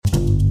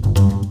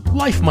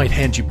Life might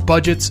hand you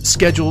budgets,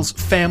 schedules,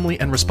 family,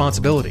 and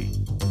responsibility.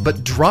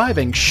 But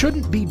driving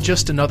shouldn't be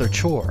just another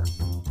chore.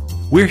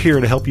 We're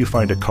here to help you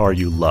find a car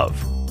you love.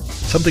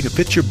 Something that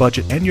fits your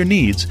budget and your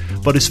needs,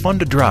 but is fun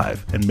to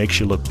drive and makes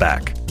you look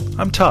back.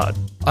 I'm Todd.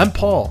 I'm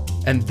Paul,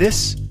 and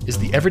this is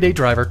the Everyday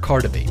Driver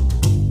Car Debate.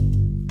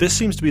 This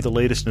seems to be the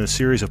latest in a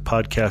series of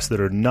podcasts that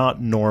are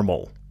not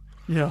normal.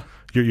 Yeah.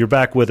 You're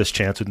back with us,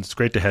 Chance, and it's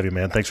great to have you,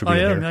 man. Thanks for being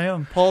here. I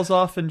am. Paul's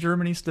off in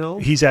Germany still.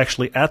 He's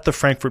actually at the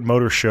Frankfurt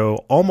Motor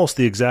Show almost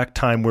the exact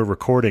time we're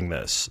recording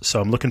this, so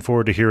I'm looking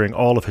forward to hearing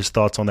all of his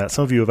thoughts on that.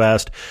 Some of you have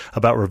asked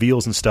about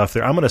reveals and stuff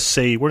there. We're going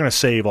to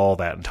save all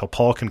that until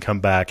Paul can come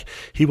back.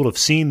 He will have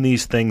seen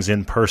these things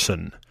in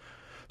person,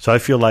 so I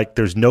feel like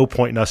there's no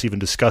point in us even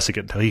discussing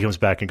it until he comes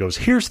back and goes,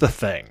 here's the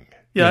thing.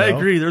 Yeah, I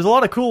agree. There's a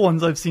lot of cool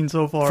ones I've seen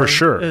so far. For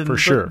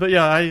sure. But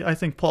yeah, I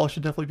think Paul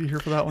should definitely be here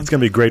for that one. It's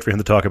going to be great for him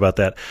to talk about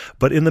that.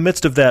 But in the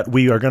midst of that,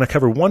 we are going to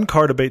cover one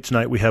car debate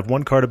tonight. We have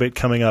one car debate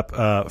coming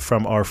up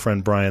from our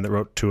friend Brian that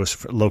wrote to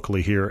us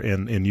locally here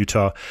in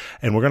Utah.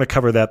 And we're going to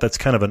cover that. That's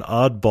kind of an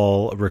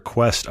oddball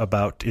request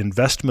about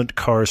investment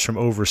cars from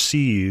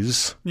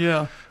overseas.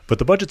 Yeah. But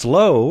the budget's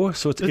low,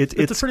 so it's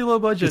a pretty low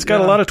budget. It's got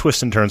a lot of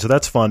twists and turns, so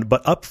that's fun.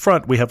 But up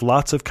front, we have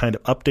lots of kind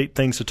of update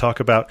things to talk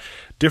about,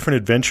 different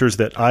adventures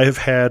that I have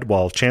had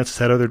while Chance has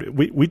had other.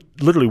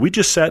 We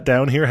just sat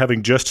down here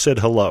having just said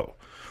hello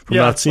from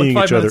not seeing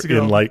each other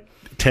in like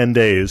 10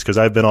 days because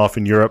I've been off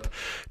in Europe.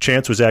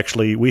 Chance was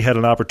we had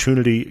an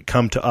opportunity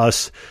come to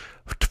us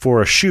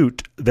for a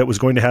shoot that was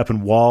going to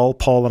happen while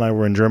Paul and I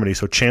were in Germany.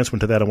 So Chance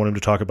went to that. I want him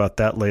to talk about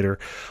that later.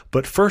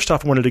 But first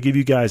off, I wanted to give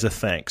you guys a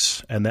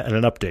thanks and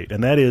an update.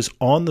 And that is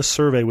on the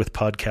survey with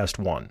Podcast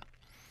One.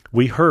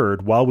 We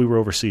heard, while we were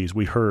overseas,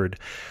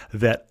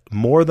 that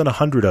more than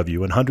 100 of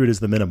you, and 100 is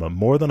the minimum,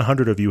 more than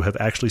 100 of you have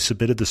actually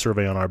submitted the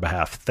survey on our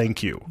behalf.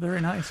 Thank you.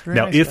 Very nice.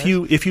 Now, if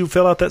you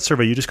fill out that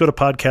survey, you just go to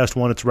Podcast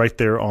One. It's right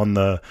there on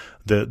the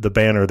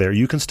banner there.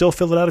 You can still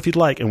fill it out if you'd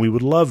like, and we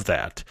would love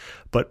that.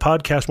 But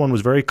Podcast One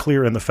was very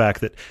clear in the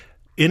fact that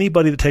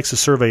anybody that takes a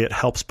survey, it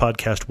helps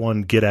Podcast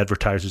One get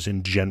advertisers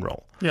in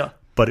general. Yeah.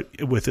 But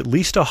with at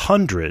least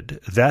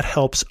 100, that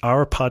helps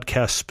our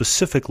podcast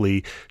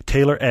specifically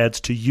tailor ads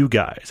to you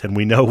guys. And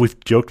we know we've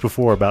joked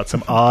before about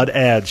some odd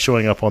ads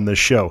showing up on this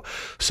show.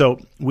 So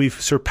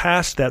we've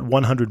surpassed that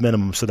 100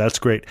 minimum, so that's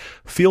great.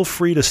 Feel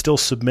free to still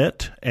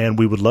submit, and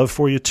we would love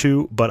for you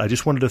to. But I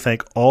just wanted to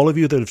thank all of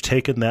you that have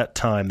taken that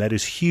time. That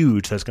is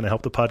huge. That's going to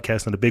help the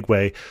podcast in a big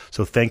way.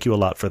 So thank you a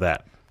lot for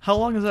that. How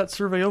long is that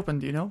survey open?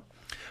 Do you know?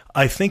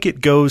 I think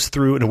it goes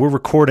through, and we're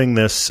recording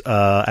this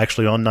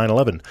actually on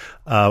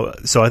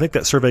 9/11. So I think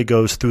that survey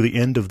goes through the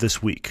end of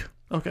this week.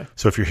 Okay.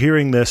 So if you're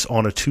hearing this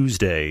on a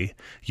Tuesday,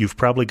 you've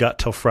probably got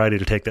till Friday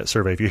to take that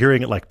survey. If you're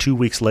hearing it like 2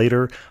 weeks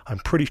later,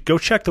 go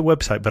check the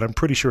website, but I'm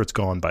pretty sure it's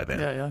gone by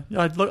then.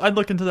 Yeah. I'd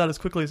look into that as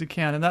quickly as you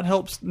can, and that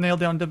helps nail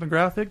down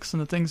demographics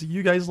and the things that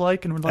you guys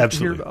like and would like to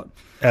hear about.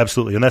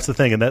 Absolutely, and that's the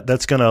thing, and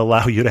that's going to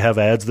allow you to have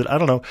ads that, I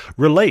don't know,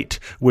 relate,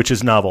 which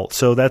is novel.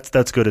 So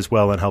that's good as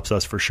well and helps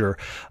us for sure.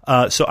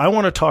 So I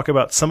want to talk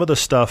about some of the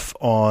stuff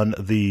on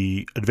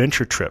the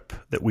adventure trip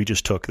that we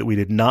just took that we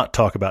did not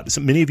talk about.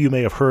 So many of you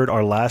may have heard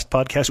our last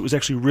podcast. It was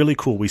actually really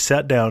cool. We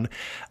sat down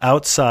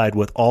outside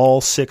with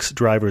all 6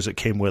 drivers that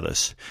came with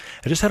us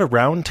and just had a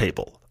round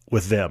table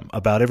with them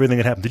about everything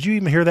that happened. Did you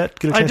even hear that?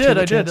 I did.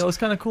 That was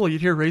kind of cool. You'd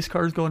hear race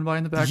cars going by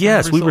in the background.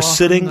 Yes, we were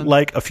sitting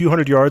like a few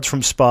hundred yards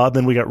from Spa.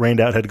 Then we got rained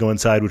out, had to go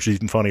inside, which is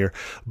even funnier.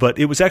 But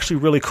it was actually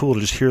really cool to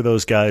just hear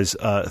those guys'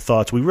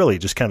 thoughts. We really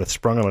just kind of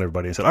sprung on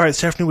everybody and said, all right,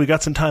 this afternoon we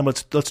got some time.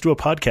 Let's do a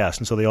podcast.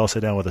 And so they all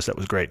sat down with us. That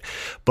was great.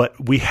 But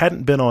we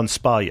hadn't been on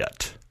Spa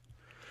yet.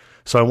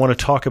 So I want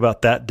to talk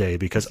about that day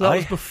because that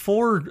was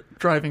before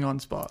driving on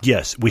Spa.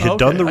 Yes, we had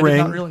done the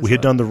ring. We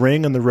had done the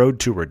ring and the road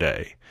tour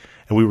day,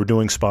 and we were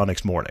doing Spa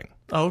next morning.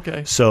 Oh,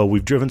 okay. So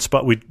we've driven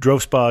Spa. We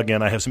drove Spa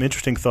again. I have some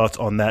interesting thoughts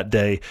on that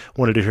day.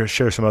 Wanted to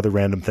share some other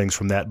random things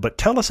from that. But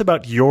tell us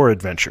about your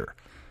adventure.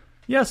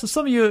 Yeah, so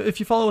some of you, if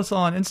you follow us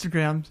on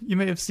Instagram, you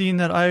may have seen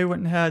that I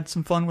went and had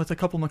some fun with a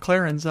couple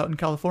McLarens out in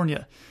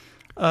California.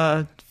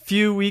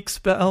 Few weeks,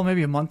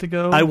 maybe a month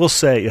ago. I will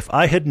say, if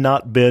I had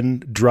not been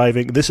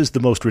driving, this is the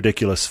most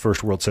ridiculous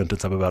first world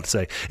sentence I'm about to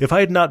say. If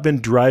I had not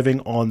been driving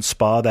on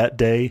Spa that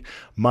day,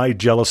 my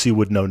jealousy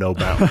would know no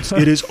bounds.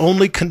 It is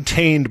only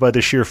contained by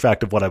the sheer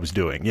fact of what I was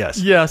doing. Yes.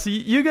 Yeah. So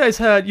you guys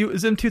had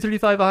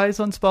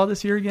M235Is on Spa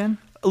this year again?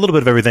 A little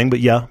bit of everything,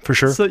 but yeah, for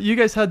sure. So you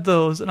guys had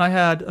those, and I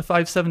had a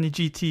 570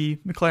 GT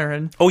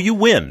McLaren. Oh, you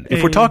win.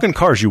 If we're talking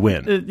cars, you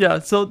win. Yeah.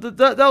 So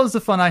that was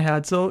the fun I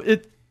had. So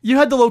you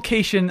had the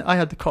location, I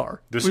had the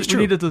car. This is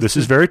true. This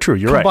is very true.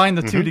 You're right. Combine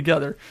the two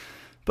together.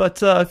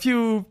 But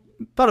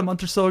about a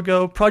month or so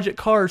ago, Project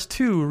Cars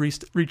 2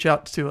 reached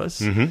out to us.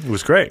 Mm-hmm. It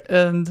was great.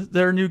 And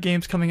there are new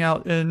games coming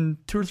out in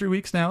 2 or 3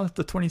 weeks now,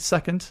 the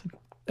 22nd.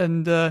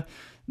 And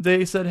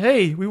they said,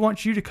 hey, we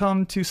want you to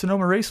come to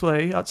Sonoma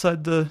Raceway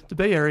outside the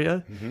Bay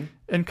Area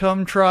and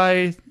come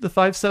try the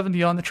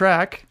 570 on the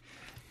track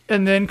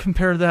and then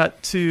compare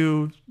that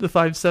to the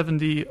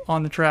 570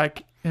 on the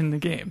track in the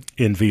game.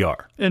 In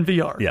VR. In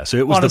VR. Yeah, so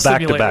it was On the a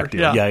simulator, back-to-back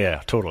deal.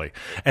 Yeah, totally.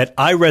 And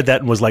I read that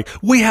and was like,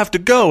 we have to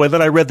go. And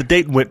then I read the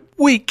date and went,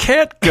 we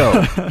can't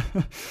go.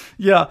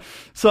 Yeah.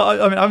 So,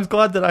 I mean, I was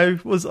glad that I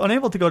was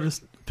unable to go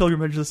to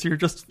Pilgrimage this year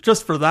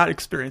just for that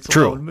experience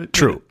alone.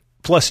 True.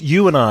 Plus,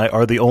 you and I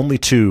are the only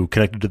two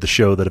connected to the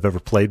show that have ever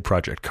played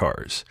Project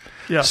Cars.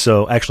 Yeah.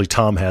 So actually,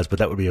 Tom has, but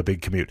that would be a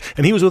big commute.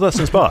 And he was with us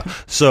in Spa.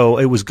 So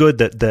it was good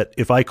that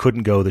if I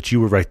couldn't go, that you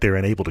were right there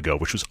and able to go,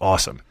 which was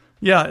awesome.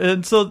 Yeah,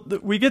 and so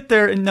we get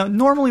there, and now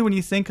normally when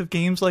you think of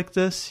games like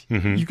this,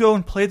 you go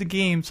and play the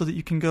game so that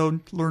you can go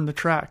learn the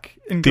track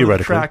and go to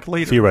the track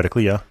later.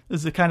 Theoretically, yeah.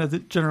 Is the kind of the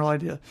general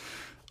idea.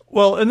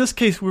 Well, in this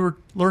case, we were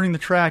learning the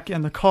track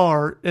and the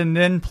car and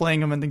then playing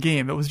them in the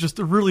game. It was just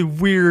a really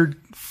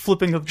weird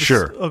flipping of a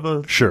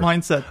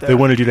mindset there. They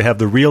wanted you to have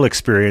the real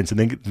experience and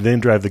then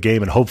drive the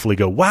game and hopefully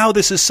go, wow,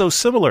 this is so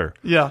similar.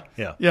 Yeah.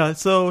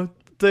 So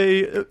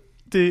it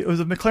was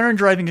a McLaren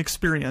driving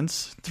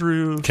experience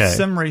through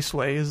Sim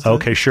Raceway.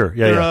 Okay, sure.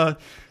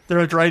 They're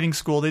a driving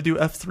school. They do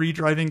F3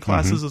 driving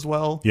classes as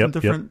well at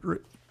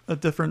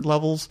different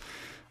levels.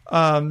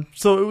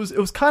 So it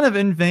was kind of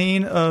in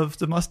vein of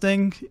the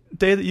Mustang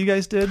day that you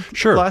guys did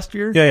last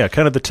year. Yeah,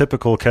 kind of the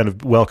typical kind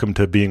of welcome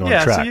to being on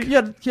track.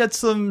 So you had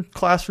some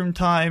classroom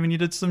time and you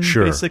did some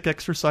basic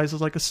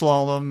exercises like a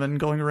slalom and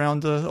going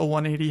around a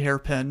 180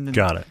 hairpin. And,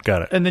 got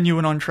it. And then you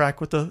went on track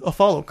with a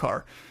follow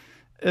car.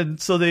 And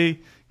so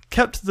they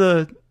kept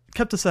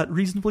us at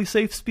reasonably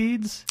safe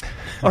speeds.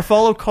 Our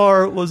follow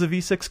car was a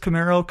V6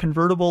 Camaro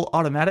convertible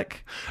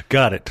automatic.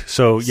 Got it.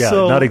 So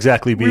not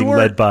exactly being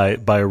led by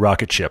a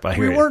rocket ship. I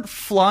hear you. We weren't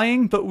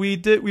flying, but we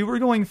were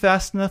going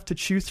fast enough to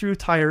chew through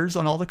tires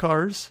on all the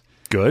cars.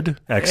 Good.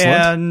 Excellent.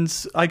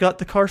 And I got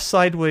the car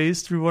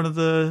sideways through one of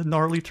the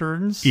gnarly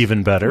turns.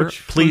 Even better.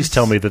 Please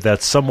tell me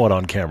that's somewhat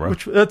on camera.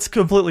 That's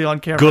completely on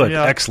camera. Good.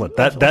 Yeah. Excellent.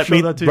 That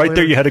means right later.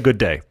 There you had a good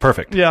day.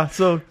 Perfect. Yeah.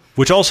 So.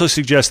 Which also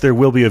suggests there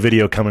will be a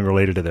video coming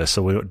related to this,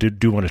 so we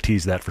do want to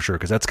tease that for sure,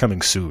 because that's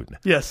coming soon.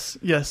 Yes.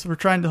 We're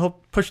trying to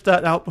push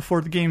that out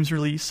before the game's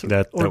release,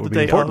 that or would the be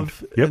day important.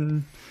 of. Yep.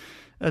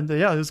 And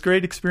it was a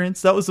great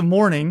experience. That was the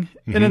morning,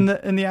 and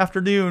in the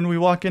afternoon, we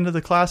walk into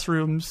the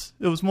classrooms.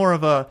 It was more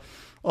of a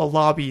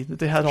lobby that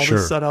they had all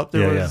this set up.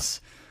 There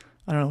was,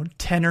 I don't know,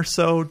 10 or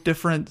so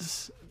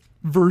different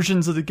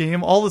versions of the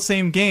game, all the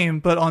same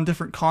game, but on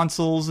different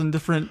consoles and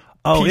different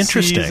PCs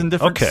interesting.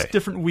 And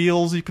different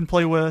wheels you can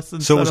play with.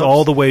 And so it was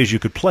all the ways you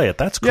could play it.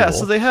 That's cool. Yeah,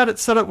 so they had it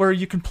set up where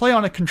you can play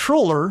on a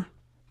controller,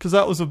 because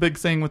that was a big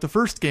thing with the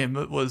first game.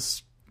 It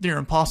was near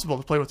impossible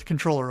to play with the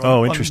controller.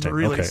 Interesting. On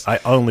the release. Okay,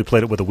 I only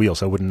played it with a wheel,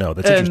 so I wouldn't know.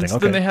 That's interesting.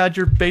 Okay. Then they had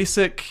your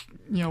basic,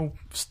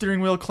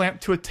 steering wheel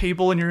clamped to a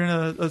table, and you're in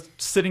a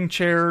sitting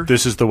chair.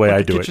 This is the way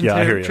I do it. Yeah,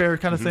 I hear you. Chair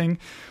kind of thing.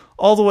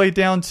 All the way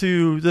down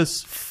to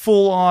this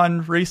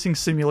full-on racing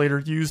simulator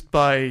used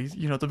by,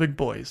 the big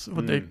boys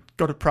when they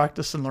go to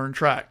practice and learn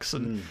tracks.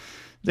 And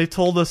they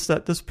told us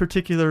that this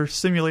particular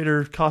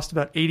simulator cost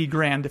about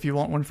 $80,000 if you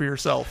want one for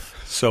yourself.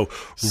 So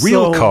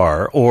real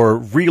car or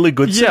really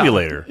good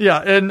simulator. Yeah,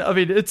 and I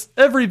mean it's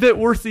every bit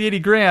worth the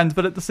 $80,000,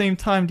 but at the same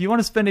time, do you want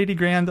to spend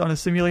 $80,000 on a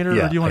simulator,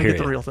 or do you want to get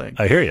the real thing?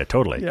 I hear you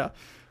totally. Yeah.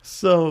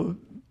 So.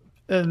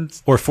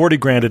 Or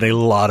 $40,000 and a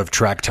lot of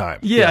track time.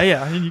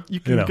 Yeah. You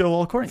can go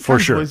all according for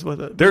sure with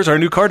it. There's our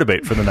new car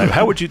debate for the night.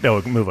 How would you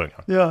know? Moving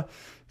on. Yeah.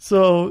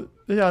 So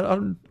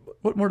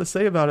what more to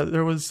say about it?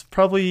 There was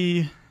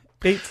probably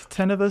 8 to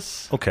 10 of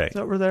us.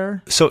 That were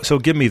there. So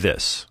give me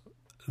this: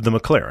 the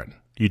McLaren.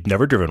 You'd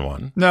never driven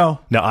one. No.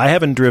 Now I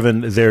haven't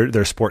driven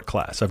their sport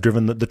class. I've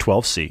driven the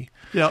 12C.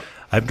 Yep.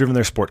 I've driven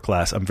their sport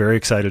class. I'm very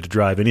excited to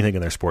drive anything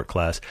in their sport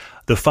class.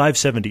 The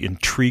 570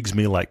 intrigues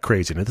me like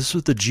crazy. Now, this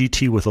was the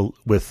GT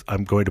with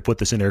I'm going to put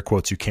this in air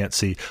quotes you can't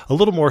see, a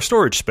little more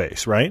storage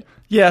space, right?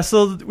 Yeah,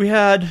 so we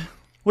had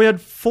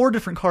 4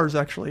 different cars,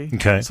 actually.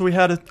 Okay. So we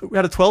had a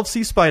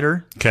 12C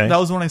Spider. Okay. That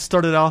was the one I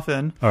started off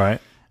in. All right.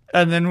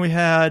 And then we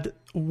had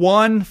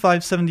one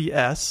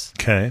 570S.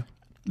 Okay.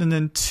 And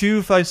then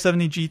 2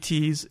 570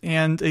 GTs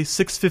and a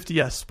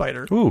 650S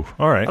Spider. Ooh,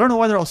 all right. I don't know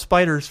why they're all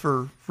Spiders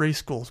for race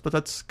schools, but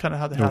that's kind of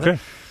how they have it.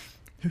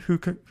 Who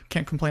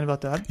can't complain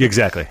about that?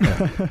 Exactly.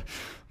 Yeah.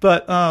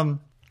 But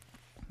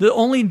the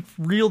only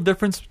real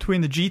difference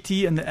between the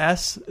GT and the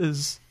S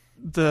is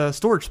the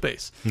storage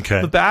space.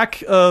 Okay. The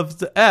back of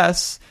the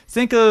S,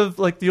 think of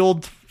like the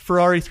old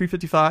Ferrari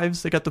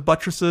 355s. They got the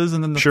buttresses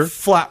and then the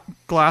flat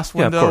glass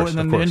window and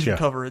then the engine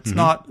cover. It's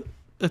not...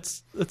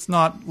 It's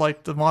not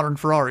like the modern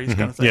Ferraris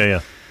kind of thing.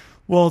 Yeah.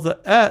 Well, the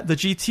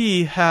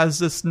GT has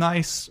this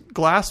nice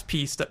glass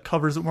piece that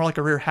covers it more like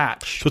a rear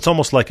hatch. So it's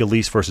almost like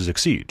Elise versus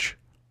Exige.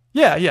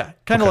 Yeah,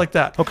 kind of like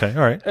that. Okay,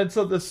 all right. And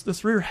so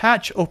this rear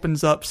hatch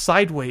opens up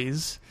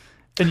sideways,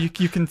 and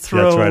you can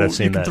throw that's right, I've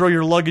seen that. Throw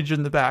your luggage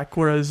in the back,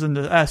 whereas in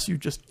the S you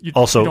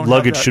also don't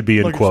luggage have should be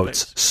in quotes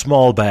space.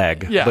 Small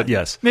bag. Yeah, but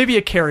yes, maybe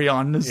a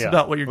carry-on is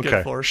about what you're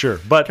good for.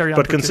 Sure, but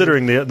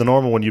considering the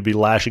normal one, you'd be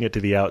lashing it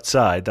to the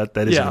outside. That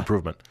is an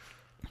improvement.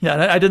 Yeah,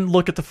 and I didn't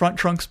look at the front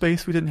trunk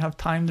space. We didn't have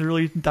time to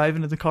really dive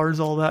into the cars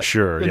all that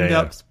in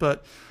depth.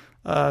 But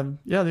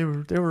Yeah, they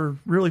were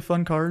really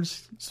fun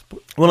cars.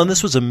 Well, and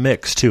this was a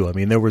mix too. I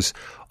mean, there was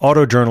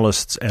auto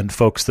journalists and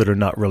folks that are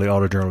not really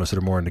auto journalists that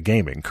are more into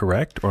gaming,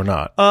 correct or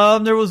not?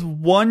 There was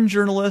one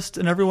journalist,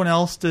 and everyone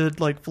else did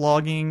like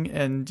vlogging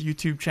and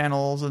YouTube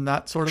channels and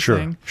that sort of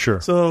thing.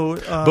 Sure. So,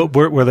 but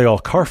were they all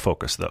car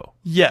focused though?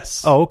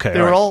 Yes. Oh, okay.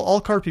 They were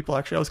all car people.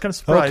 Actually, I was kind of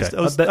surprised.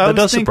 Okay. That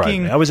does surprise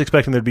me. I was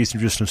expecting there'd be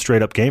just some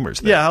straight up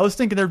gamers there. Yeah, I was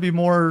thinking there'd be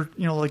more,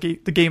 like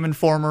the Game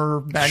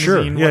Informer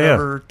magazine,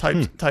 whatever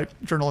type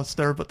journalists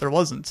there, but there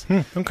wasn't.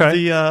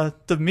 Okay.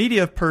 The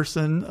media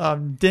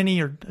person,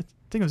 Denny, or I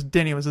think it was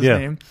Denny was his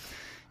name.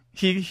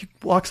 He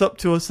walks up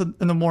to us in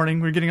the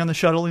morning. We're getting on the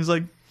shuttle. He's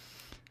like,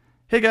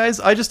 "Hey guys,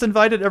 I just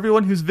invited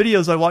everyone whose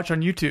videos I watch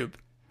on YouTube."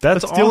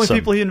 That's the only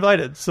people he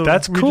invited. So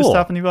that's we cool. just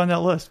happened to be on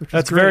that list. Which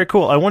that's is great. very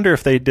cool. I wonder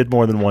if they did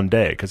more than one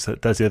day, because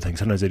that's the other thing.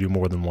 Sometimes they do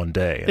more than one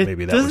day, and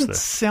maybe that was doesn't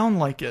sound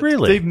like it.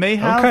 Really? They may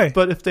have, Okay.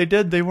 but if they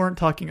did, they weren't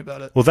talking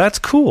about it. Well, that's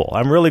cool.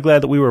 I'm really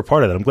glad that we were a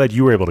part of that. I'm glad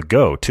you were able to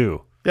go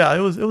too. Yeah, it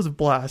was a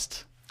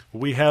blast. I'm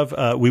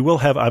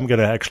going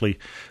to actually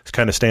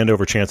kind of stand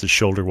over Chance's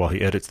shoulder while he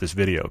edits this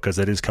video, because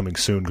that is coming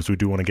soon, because we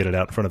do want to get it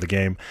out in front of the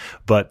game.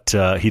 But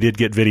he did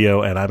get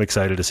video, and I'm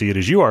excited to see it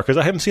as you are, because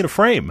I haven't seen a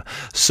frame.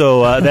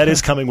 So that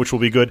is coming, which will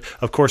be good.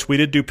 Of course, we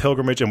did do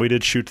Pilgrimage, and we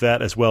did shoot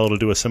that as well to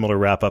do a similar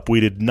wrap-up.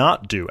 We did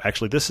not do,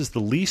 actually, this is the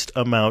least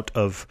amount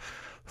of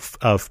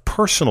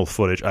personal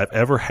footage I've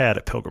ever had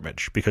at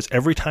Pilgrimage, because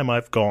every time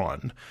I've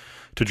gone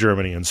to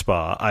Germany and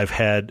Spa, I've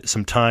had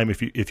some time,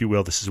 if you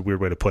will, this is a weird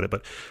way to put it,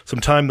 but some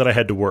time that I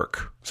had to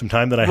work, some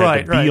time that I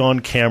had to be on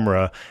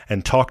camera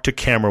and talk to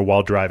camera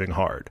while driving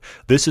hard.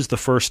 This is the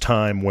first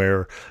time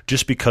where,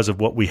 just because of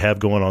what we have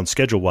going on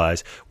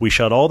schedule-wise, we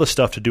shot all the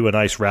stuff to do a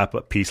nice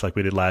wrap-up piece like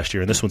we did last year,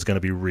 and this one's going to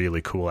be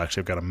really cool.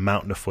 Actually, I've got a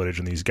mountain of footage,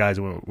 and these guys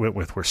we went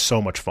with were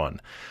so much fun.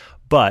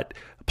 But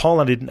Paul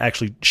and I didn't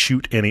actually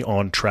shoot any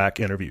on-track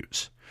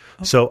interviews.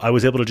 So I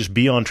was able to just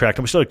be on track.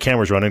 And we still had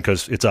cameras running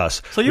because it's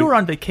us. So you were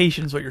on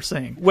vacation is what you're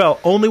saying. Well,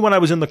 only when I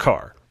was in the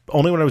car.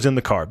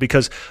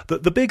 Because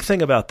the big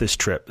thing about this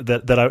trip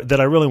that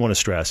I really want to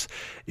stress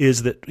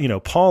is that,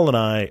 Paul and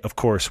I, of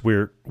course,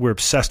 we're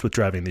obsessed with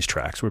driving these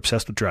tracks. We're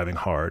obsessed with driving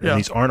hard. And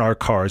these aren't our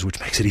cars,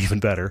 which makes it even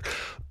better.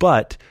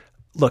 But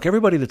look,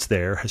 everybody that's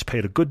there has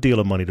paid a good deal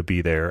of money to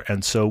be there,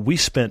 and so we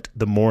spent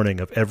the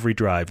morning of every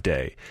drive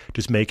day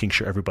just making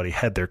sure everybody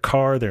had their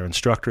car, their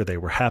instructor, they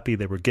were happy,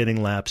 they were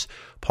getting laps.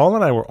 Paul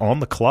and I were on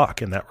the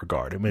clock in that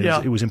regard. I mean,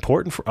 it was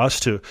important for us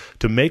to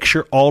make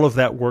sure all of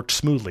that worked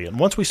smoothly. And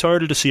once we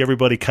started to see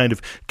everybody kind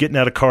of getting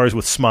out of cars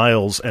with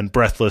smiles and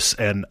breathless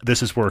and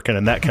this is working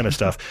and that kind of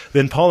stuff,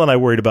 then Paul and I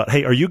worried about,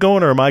 hey, are you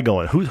going or am I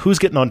going? Who's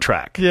getting on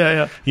track?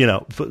 Yeah.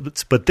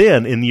 But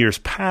then in years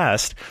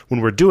past,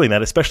 when we're doing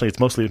that, especially it's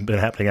mostly been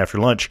happening after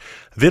lunch,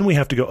 then we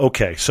have to go,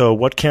 okay, so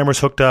what camera's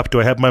hooked up? Do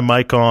I have my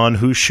mic on?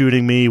 Who's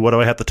shooting me? What do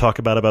I have to talk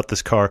about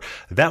this car?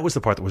 That was the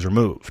part that was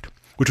removed,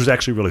 which was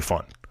actually really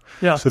fun.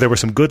 Yeah. So there were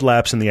some good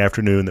laps in the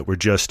afternoon that were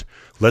just,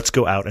 let's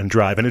go out and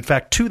drive. And in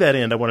fact, to that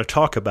end, I want to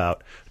talk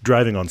about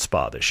driving on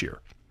Spa this year,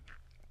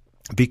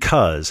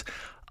 because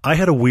I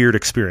had a weird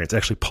experience.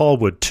 Actually, Paul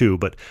would too,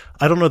 but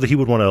I don't know that he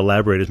would want to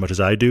elaborate as much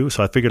as I do,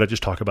 so I figured I'd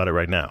just talk about it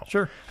right now.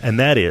 Sure. And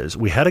that is,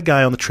 we had a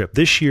guy on the trip.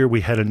 This year,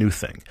 we had a new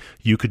thing.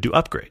 You could do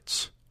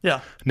upgrades. Yeah.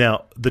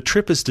 Now, the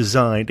trip is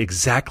designed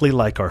exactly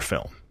like our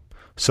film.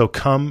 So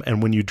come,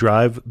 and when you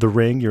drive the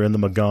Ring, you're in the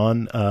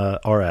Megane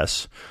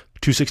RS,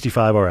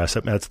 265 RS,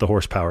 that's the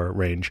horsepower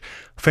range.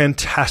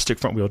 Fantastic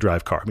front-wheel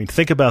drive car. I mean,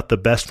 think about the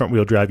best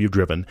front-wheel drive you've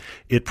driven.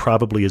 It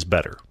probably is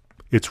better.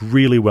 It's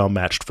really well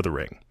matched for the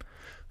Ring.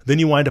 Then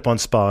you wind up on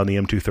Spa in the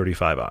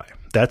M235i.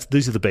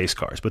 These are the base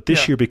cars. But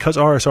this year, because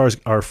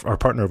RSR, our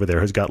partner over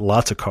there, has got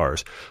lots of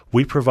cars,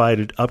 we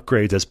provided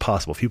upgrades as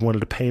possible. If people wanted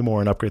to pay more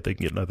and upgrade, they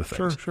can get other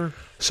things. Sure.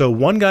 So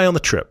one guy on the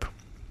trip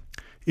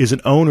is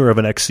an owner of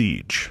an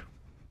Exige.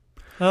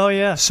 Oh,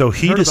 yeah. So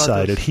he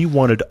decided he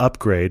wanted to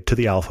upgrade to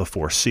the Alpha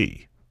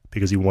 4C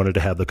because he wanted to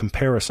have the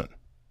comparison.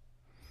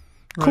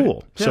 Right.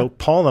 Cool. Yeah. So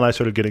Paul and I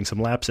started getting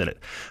some laps in it.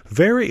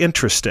 Very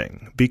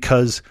interesting,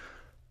 because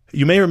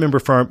you may remember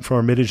from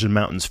our Mid-Engine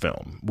Mountains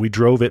film, we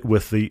drove it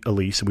with the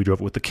Elise and we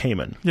drove it with the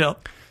Cayman. Yeah.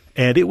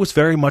 And it was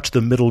very much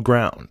the middle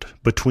ground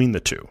between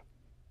the two.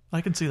 I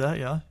can see that,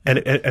 yeah. And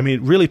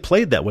it really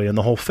played that way in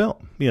the whole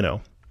film,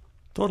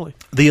 Totally.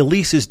 The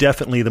Elise is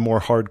definitely the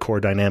more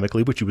hardcore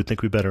dynamically, which you would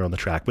think would be better on the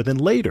track. But then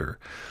later,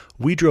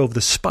 we drove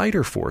the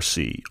Spider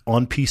 4C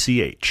on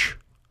PCH.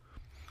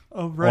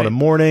 Oh, right. On a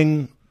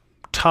morning,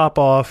 top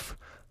off,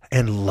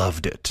 and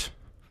loved it.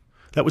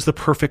 That was the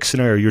perfect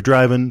scenario. You're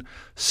driving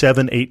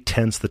 7, 8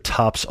 tenths, the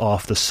top's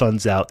off, the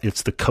sun's out,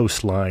 it's the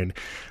coastline.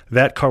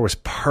 That car was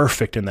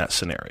perfect in that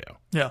scenario.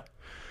 Yeah.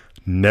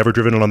 Never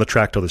driven it on the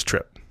track till this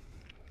trip.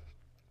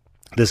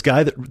 This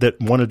guy that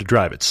wanted to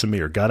drive it,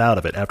 Samir, got out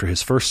of it after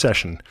his first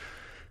session,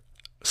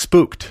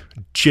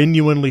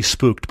 genuinely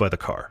spooked by the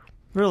car.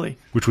 Really?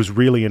 Which was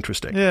really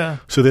interesting. Yeah.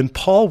 So then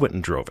Paul went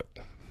and drove it.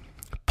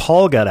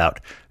 Paul got out,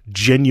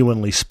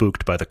 genuinely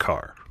spooked by the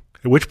car.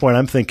 At which point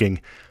I'm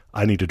thinking,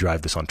 I need to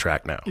drive this on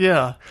track now.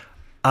 Yeah.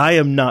 I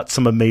am not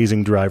some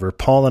amazing driver.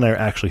 Paul and I are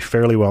actually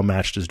fairly well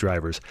matched as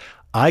drivers.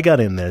 I got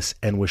in this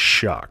and was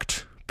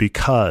shocked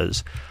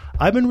because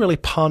I've been really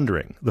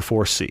pondering the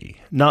 4C.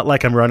 Not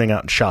like I'm running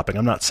out and shopping.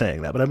 I'm not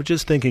saying that. But I'm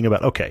just thinking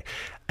about, okay,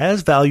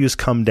 as values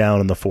come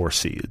down in the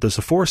 4C, does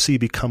the 4C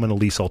become an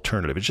Elise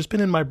alternative? It's just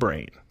been in my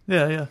brain.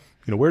 Yeah.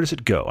 Where does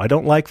it go? I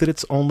don't like that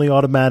it's only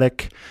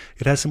automatic.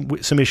 It has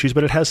some issues,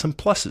 but it has some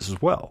pluses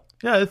as well.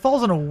 Yeah, it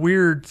falls in a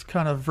weird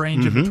kind of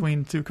range in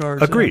between two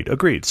cars.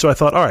 Agreed. So I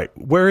thought, all right,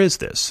 where is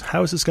this?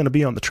 How is this going to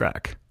be on the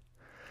track?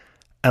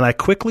 And I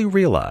quickly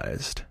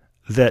realized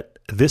that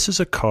this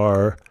is a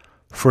car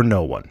for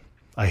no one.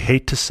 I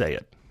hate to say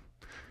it.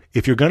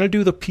 If you're going to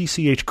do the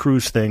PCH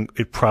Cruise thing,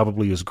 it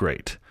probably is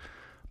great.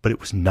 But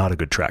it was not a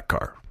good track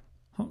car.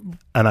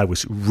 And I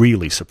was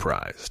really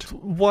surprised.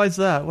 Why is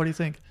that? What do you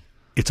think?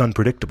 It's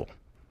unpredictable.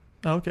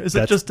 Okay. Is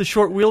it just the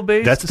short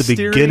wheelbase? That's the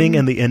beginning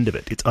and the end of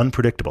it. It's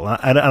unpredictable.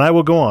 And I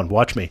will go on.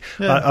 Watch me.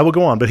 Yeah. I will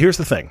go on. But here's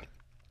the thing.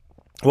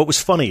 What was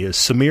funny is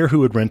Samir,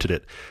 who had rented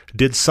it,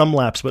 did some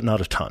laps, but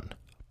not a ton.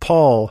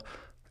 Paul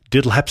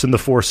did laps in the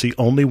 4C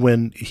only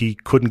when he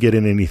couldn't get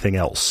in anything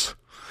else.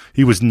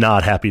 He was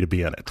not happy to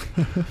be in it.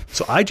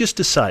 So I just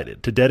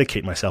decided to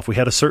dedicate myself. We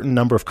had a certain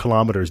number of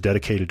kilometers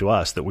dedicated to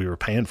us that we were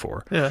paying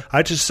for. Yeah.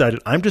 I just decided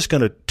I'm just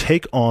going to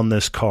take on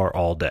this car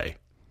all day.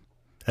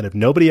 And if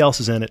nobody else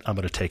is in it, I'm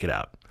going to take it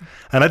out.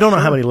 And I don't know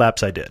how many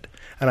laps I did.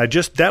 And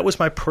that was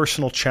my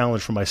personal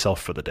challenge for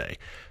myself for the day.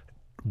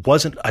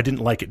 I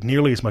didn't like it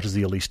nearly as much as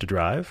the Elise to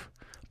drive,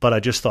 but I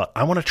just thought,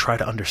 I want to try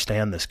to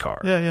understand this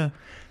car. Yeah.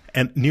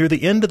 And near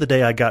the end of the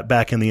day, I got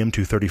back in the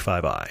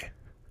M235i,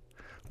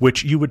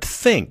 which you would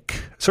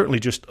think, certainly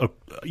just,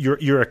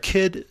 you're a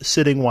kid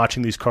sitting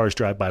watching these cars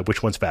drive by.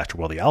 Which one's faster?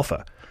 Well, the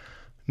Alfa.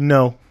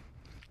 No.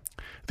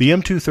 The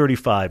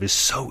M235 is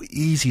so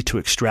easy to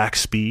extract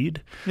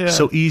speed,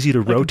 so easy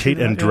to rotate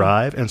and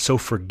drive, and so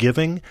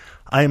forgiving.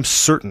 I am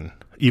certain,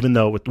 even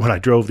though when I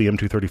drove the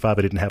M235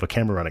 I didn't have a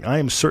camera running, I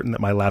am certain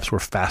that my laps were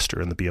faster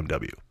in the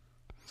BMW.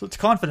 So it's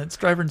confidence,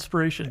 driver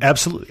inspiration.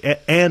 Absolutely.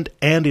 And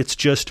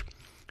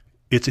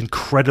it's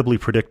incredibly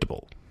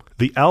predictable.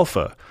 The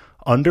Alfa,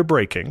 under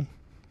braking,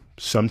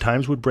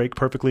 sometimes would brake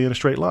perfectly in a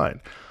straight line.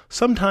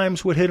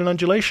 Sometimes would hit an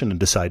undulation and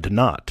decide to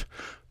not.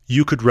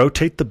 You could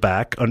rotate the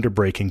back under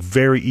braking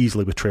very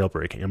easily with trail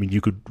braking. I mean,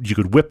 you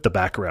could whip the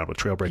back around with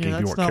trail braking if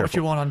you weren't careful. That's not what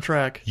you want on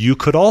track. You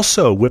could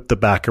also whip the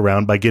back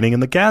around by getting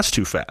in the gas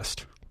too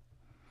fast.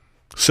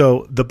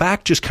 So the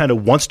back just kind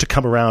of wants to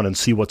come around and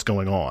see what's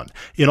going on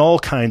in all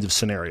kinds of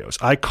scenarios.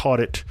 I caught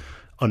it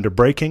under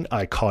braking.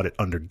 I caught it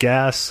under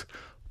gas.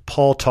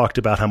 Paul talked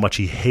about how much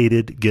he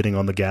hated getting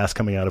on the gas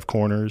coming out of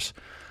corners.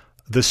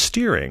 The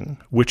steering,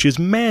 which is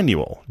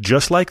manual,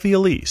 just like the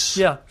Elise.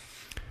 Yeah.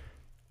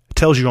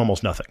 Tells you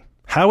almost nothing.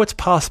 How it's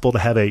possible to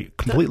have a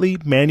completely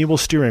manual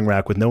steering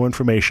rack with no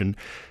information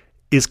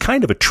is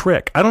kind of a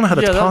trick. I don't know how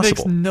that's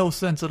possible. That makes no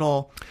sense at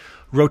all.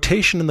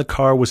 Rotation in the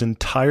car was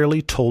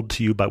entirely told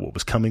to you by what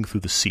was coming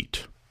through the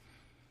seat.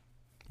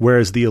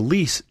 Whereas the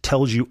Elise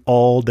tells you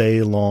all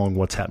day long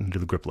what's happening to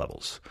the grip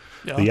levels.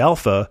 Yeah. The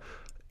Alfa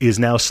is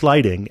now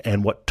sliding,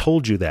 and what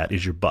told you that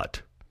is your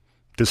butt.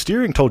 The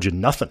steering told you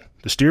nothing.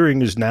 The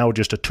steering is now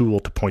just a tool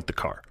to point the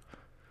car.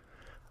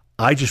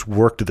 I just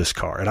worked this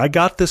car, and I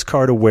got this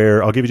car to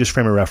where, I'll give you just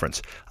frame of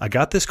reference. I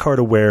got this car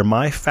to where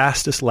my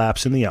fastest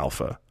laps in the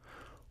Alfa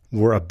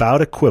were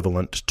about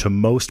equivalent to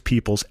most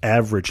people's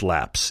average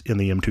laps in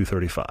the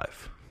M235.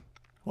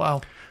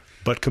 Wow.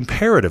 But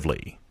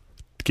comparatively,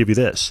 to give you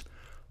this,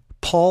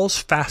 Paul's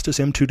fastest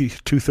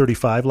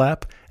M235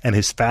 lap and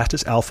his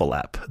fastest Alfa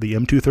lap, the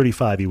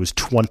M235, he was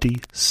 20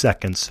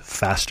 seconds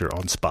faster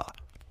on Spa.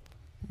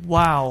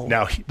 Wow.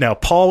 Now,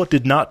 Paul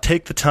did not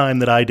take the time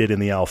that I did in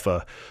the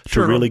Alfa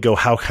to really go,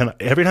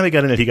 every time he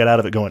got in it, he got out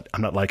of it going,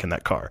 I'm not liking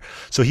that car.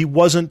 So he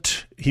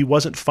wasn't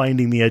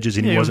finding the edges,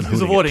 and he wasn't he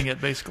was avoiding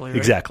it, basically. Right?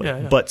 Exactly.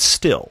 Yeah. But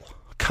still,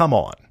 come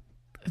on.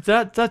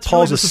 That's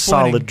Paul's really a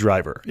solid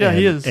driver. Yeah,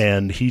 he is.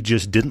 And he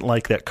just didn't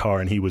like that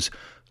car, and he was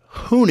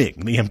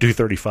hooning the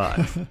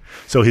M235.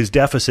 So his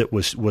deficit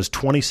was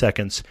 20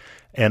 seconds,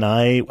 and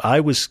I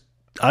was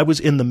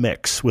in the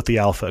mix with the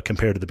Alfa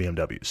compared to the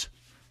BMWs.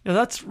 Yeah,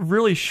 that's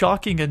really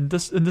shocking and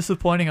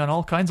disappointing on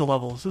all kinds of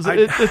levels.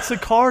 It's a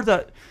car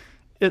that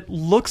it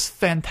looks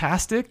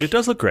fantastic. It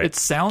does look great. It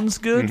sounds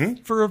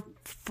good for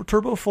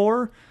Turbo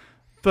 4,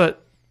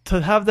 but to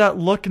have that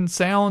look and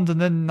sound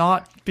and then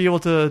not be able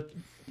to,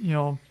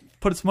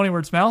 put its money where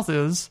its mouth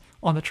is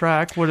on the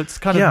track, what it's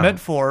kind of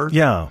meant for.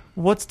 Yeah.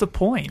 What's the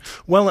point?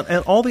 Well,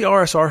 and all the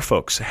RSR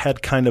folks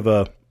had kind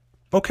of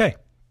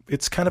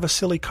it's kind of a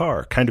silly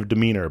car kind of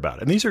demeanor about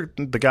it. And these are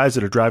the guys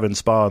that are driving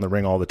Spa on the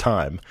ring all the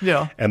time.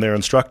 Yeah. And they're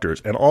instructors.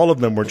 And all of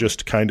them were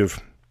just kind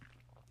of,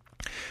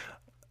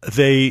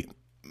 they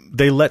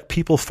let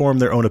people form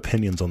their own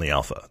opinions on the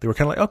Alfa. They were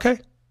kind of like, okay,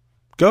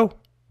 go.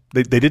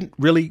 They didn't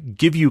really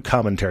give you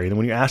commentary. And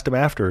when you asked them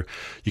after,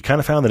 you kind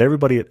of found that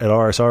everybody at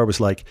RSR was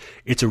like,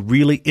 it's a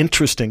really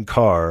interesting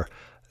car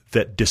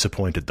that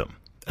disappointed them.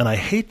 And I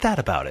hate that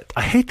about it.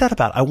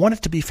 I want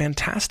it to be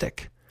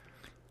fantastic.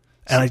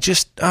 And I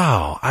just,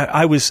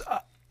 I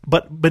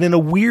But in a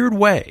weird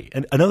way,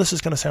 and I know this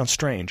is going to sound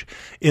strange,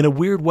 in a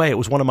weird way, it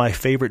was one of my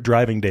favorite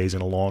driving days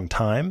in a long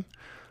time,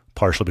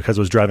 partially because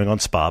I was driving on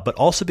Spa, but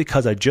also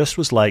because I just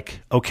was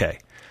like, okay,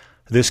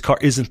 this car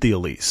isn't the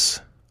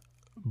Elise,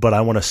 but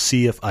I want to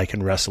see if I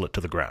can wrestle it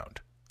to the ground.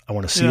 I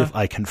want to see if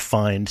I can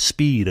find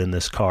speed in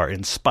this car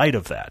in spite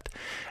of that.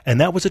 And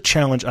that was a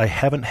challenge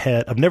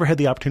I've never had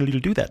the opportunity to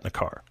do that in a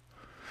car.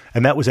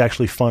 And that was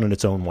actually fun in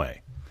its own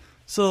way.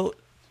 So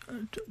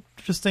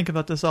just think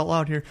about this out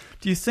loud here.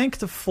 Do you think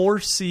the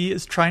 4C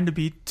is trying to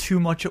be too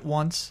much at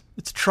once?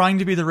 It's trying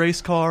to be the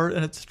race car,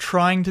 and it's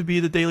trying to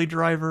be the daily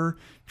driver,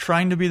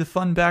 trying to be the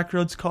fun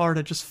backroads car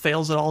that just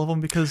fails at all of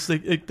them because they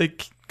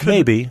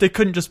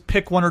couldn't just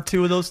pick one or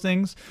two of those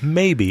things?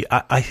 Maybe.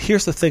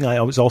 Here's the thing I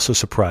was also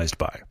surprised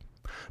by.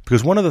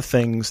 Because one of the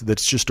things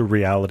that's just a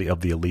reality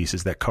of the Elise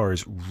is that car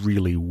is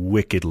really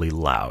wickedly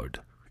loud.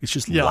 It's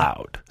just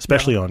loud,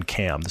 especially on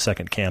cam, the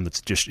second cam. It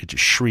just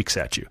shrieks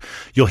at you.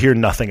 You'll hear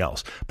nothing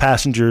else.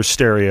 Passengers,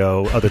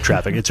 stereo, other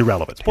traffic. It's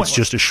irrelevant. It's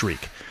just a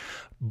shriek.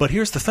 But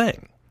here's the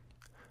thing.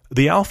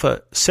 The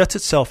Alfa sets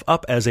itself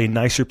up as a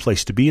nicer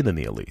place to be than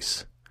the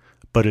Elise,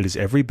 but it is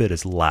every bit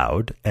as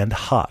loud and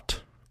hot.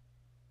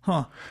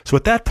 Huh. So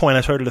at that point,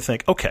 I started to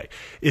think, okay,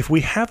 if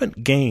we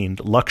haven't gained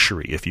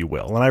luxury, if you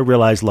will, and I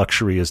realize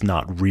luxury is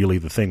not really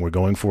the thing we're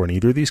going for in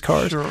either of these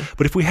cars,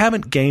 but if we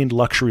haven't gained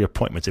luxury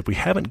appointments, if we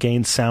haven't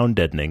gained sound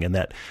deadening and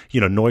that,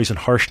 noise and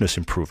harshness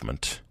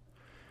improvement,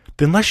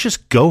 then let's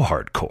just go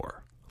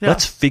hardcore. Yeah.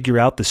 Let's figure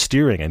out the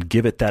steering and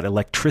give it that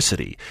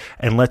electricity,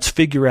 and let's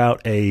figure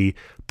out a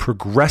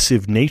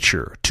progressive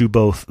nature to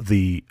both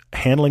the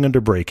handling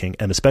under braking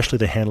and especially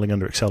the handling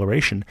under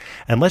acceleration,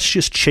 and let's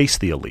just chase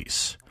the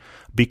Elise.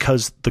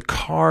 Because the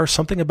car,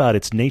 something about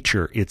its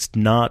nature, it's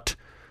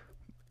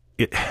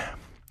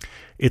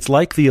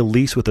like the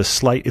Elise with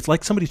it's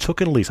like somebody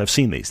took an Elise. I've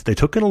seen these. They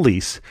took an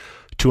Elise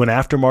to an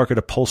aftermarket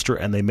upholsterer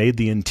and they made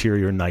the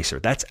interior nicer.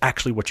 That's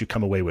actually what you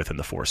come away with in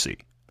the 4C.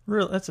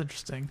 Really, that's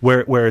interesting.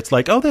 Where it's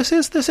like, oh, this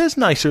is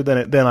nicer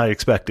than I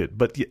expected,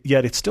 but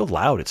yet it's still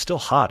loud, it's still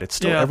hot, it's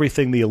still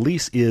everything the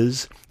Elise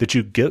is that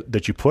you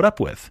put up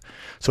with.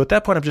 So at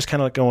that point, I'm just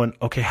kind of like going,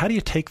 okay, how do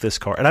you take this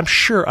car? And I'm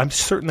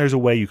certain there's a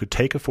way you could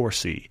take a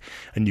 4C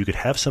and you could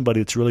have somebody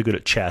that's really good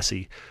at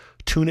chassis,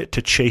 tune it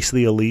to chase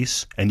the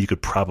Elise, and you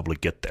could probably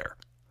get there.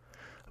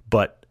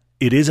 But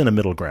it isn't a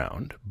middle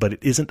ground. But it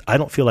isn't. I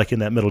don't feel like in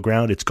that middle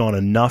ground it's gone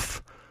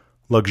enough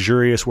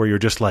luxurious where you're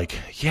just like,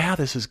 yeah,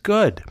 this is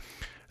good.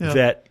 Yeah.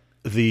 That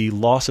the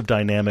loss of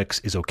dynamics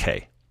is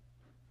okay.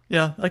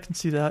 Yeah, I can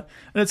see that.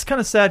 And it's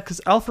kind of sad because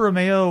Alfa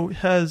Romeo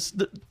has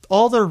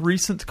all their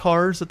recent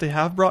cars that they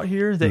have brought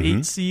here, the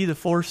 8C, the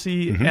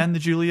 4C, and the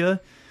Giulia,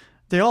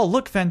 they all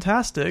look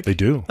fantastic. They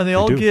do. And they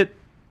all get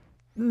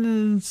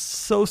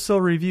so-so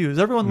reviews.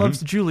 Everyone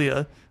loves the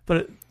Giulia,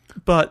 but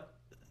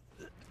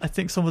I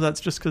think some of that's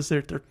just because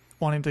they're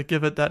wanting to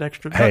give it that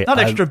extra, not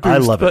extra boost. I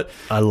love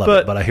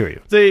it, but I hear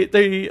you.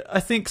 I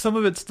think some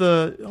of it's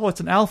it's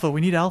an Alfa. We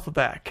need Alfa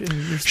back, and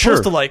you're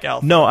supposed to like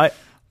Alfa. No,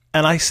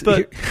 I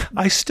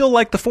still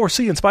like the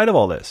 4C in spite of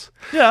all this.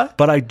 Yeah,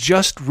 but I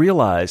just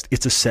realized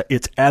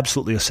it's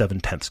absolutely a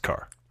 7/10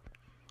 car.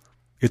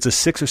 It's a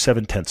 6 or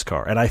 7/10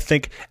 car, and I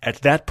think at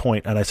that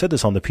point, and I said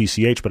this on the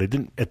PCH, but I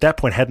didn't at that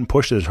point hadn't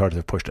pushed it as hard as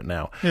I've pushed it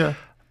now. Yeah,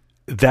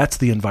 that's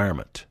the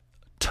environment.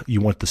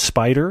 You want the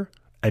Spider.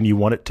 And you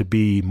want it to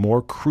be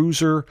more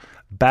cruiser,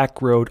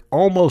 back road,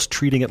 almost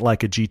treating it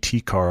like a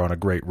GT car on a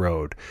great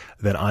road,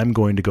 then I'm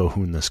going to go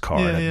hoon this car.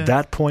 And at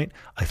that point,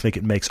 I think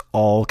it makes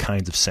all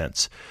kinds of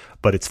sense.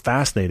 But it's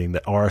fascinating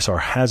that RSR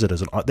has it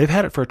as they've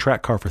had it for a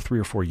track car for 3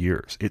 or 4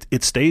 years.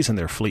 It stays in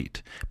their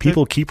fleet.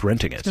 People keep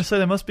renting it. I was going to say,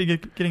 they must be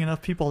getting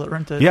enough people that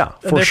rent it. Yeah,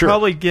 and they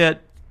probably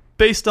get,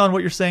 based on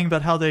what you're saying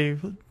about how they,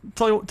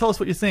 tell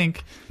us what you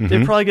think,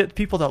 they probably get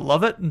people that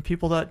love it and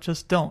people that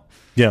just don't.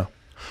 Yeah.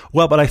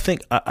 Well, but I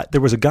think there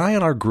was a guy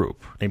in our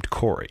group named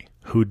Corey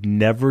who'd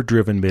never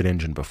driven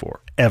mid-engine before,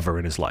 ever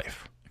in his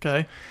life.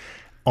 Okay.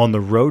 On the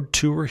road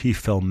tour, he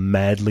fell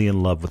madly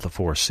in love with the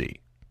 4C.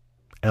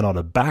 And on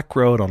a back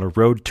road, on a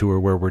road tour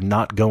where we're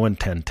not going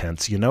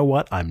 10/10ths, you know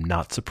what? I'm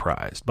not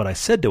surprised. But I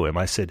said to him,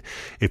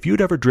 if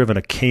you'd ever driven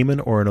a Cayman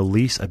or an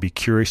Elise, I'd be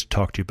curious to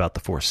talk to you about the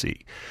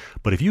 4C.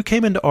 But if you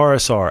came into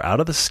RSR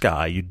out of the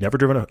sky, you'd never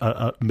driven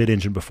a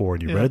mid-engine before,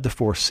 and you rented the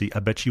 4C, I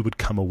bet you would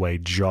come away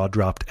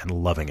jaw-dropped and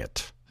loving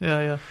it.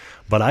 Yeah.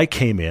 But I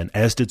came in,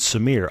 as did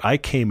Samir,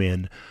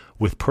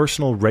 with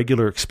personal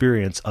regular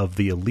experience of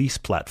the Elise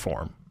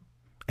platform.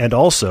 And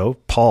also,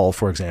 Paul,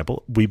 for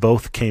example, we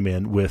both came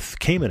in with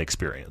Cayman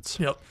experience.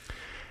 Yep.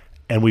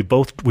 And we've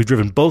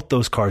driven both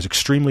those cars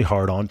extremely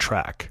hard on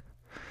track.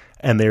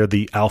 And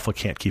the Alfa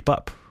can't keep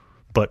up.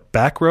 But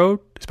back road,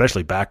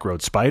 especially back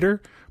road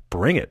Spider,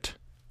 bring it.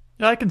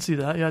 Yeah, I can see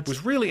that. Yeah, it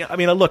was really,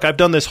 look, I've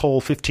done this whole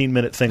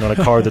 15-minute thing on a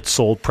car that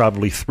sold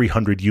probably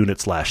 300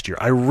 units last year.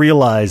 I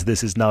realize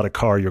this is not a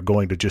car you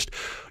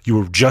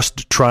were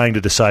just trying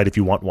to decide if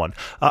you want one.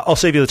 I'll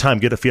save you the time,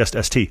 get a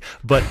Fiesta ST.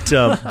 But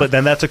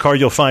then that's a car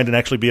you'll find and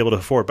actually be able to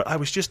afford. But I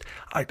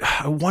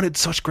wanted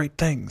such great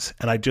things.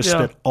 And I just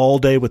spent all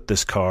day with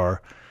this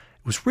car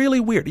It was really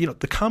weird.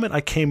 The comment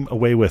I came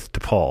away with to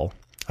Paul,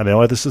 I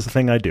know this is the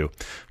thing I do.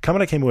 The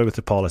comment I came away with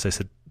to Paul is I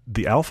said,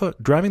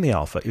 driving the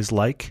Alfa is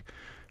like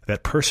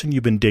that person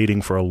you've been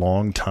dating for a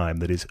long time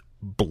that is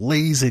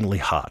blazingly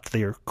hot.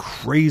 They are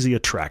crazy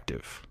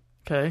attractive.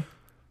 Okay.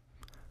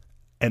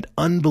 And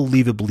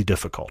unbelievably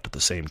difficult at the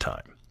same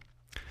time.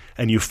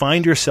 And you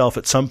find yourself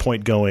at some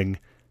point going,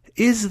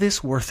 is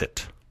this worth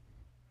it?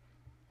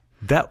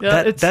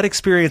 That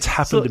experience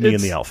happened to me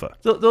in the Alfa.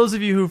 Those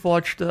of you who've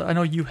watched, I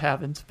know you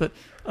haven't, but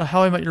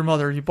How I Met Your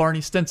Mother,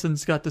 Barney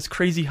Stinson's got this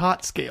crazy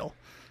hot scale.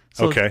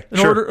 So okay.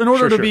 In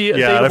order to be a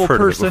dateable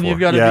person, you've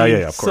got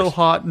to be so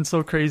hot and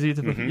so crazy.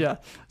 Yeah.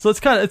 So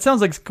it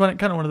sounds like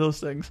kind of one of those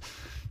things.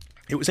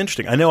 It was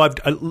interesting. I know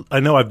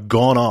I've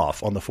gone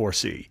off on the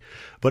 4C,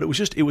 but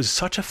it was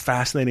such a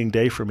fascinating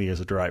day for me as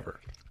a driver.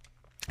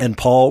 And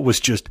Paul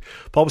was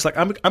like,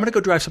 I'm going to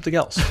go drive something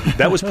else.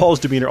 That was Paul's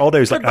demeanor all day.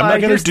 He was like, I'm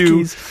not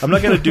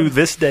going to do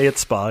this day at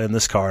Spa in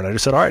this car. And I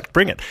just said, all right,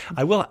 bring it.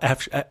 I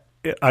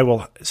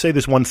will say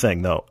this one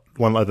thing though,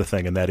 one other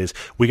thing, and that is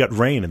we got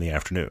rain in the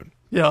afternoon.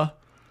 Yeah.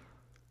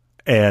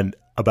 And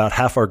about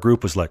half our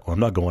group was like, well, I'm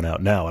not going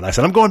out now. And I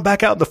said, I'm going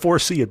back out in the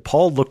 4C. And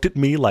Paul looked at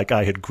me like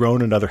I had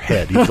grown another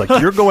head. He was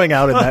like, you're going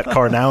out in that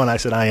car now? And I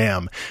said, I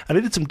am. And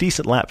I did some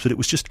decent laps, but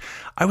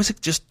I was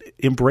just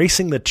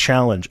embracing the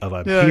challenge of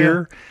I'm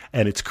here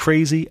and it's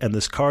crazy and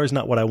this car is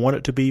not what I want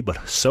it to be,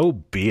 but so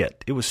be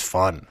it. It was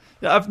fun.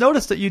 Yeah, I've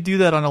noticed that you do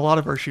that on a lot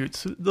of our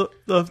shoots.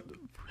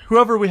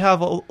 Whoever we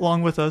have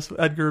along with us,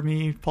 Edgar,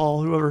 me,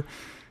 Paul, whoever,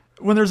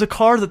 when there's a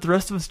car that the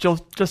rest of us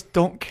just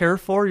don't care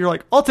for, you're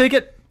like, I'll take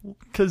it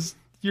because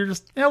you're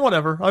just,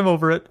 whatever. I'm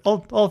over it.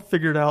 I'll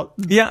figure it out.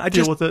 Yeah,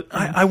 deal with it.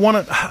 I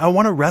want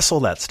to wrestle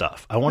that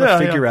stuff. I want to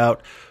figure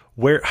out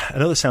where. I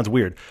know this sounds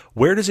weird.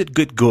 Where does it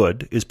get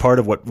good is part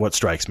of what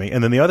strikes me,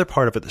 and then the other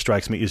part of it that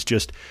strikes me is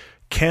just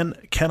can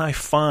I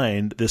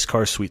find this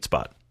car's sweet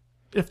spot?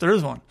 If there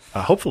is one.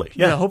 Hopefully,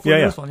 hopefully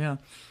there is one. Yeah.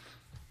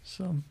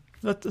 So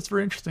that's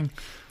very interesting.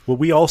 Well,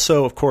 we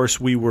also, of course,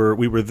 we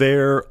were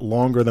there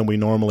longer than we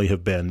normally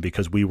have been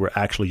because we were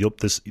actually,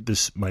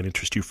 this might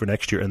interest you for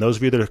next year. And those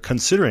of you that are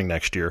considering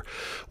next year,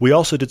 we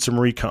also did some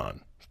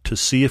recon to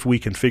see if we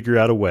can figure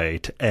out a way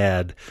to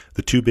add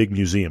the two big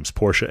museums,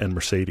 Porsche and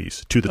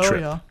Mercedes, to the trip.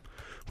 Yeah.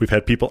 We've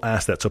had people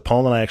ask that. So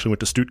Paul and I actually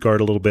went to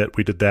Stuttgart a little bit.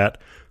 We did that.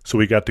 So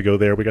we got to go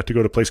there. We got to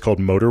go to a place called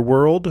Motor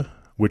World,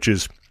 which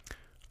is,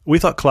 we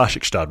thought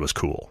Klassikstadt was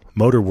cool.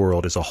 Motor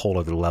World is a whole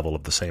other level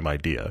of the same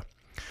idea.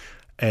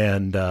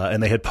 And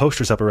they had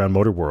posters up around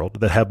Motor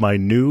World that have my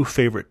new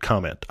favorite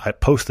comment. I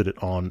posted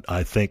it on,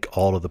 I think,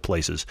 all of the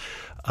places.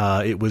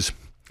 It was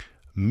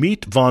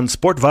Meet von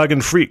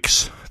Sportwagen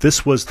Freaks.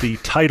 This was the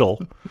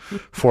title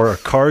for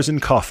Cars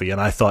and Coffee, and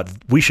I thought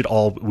we should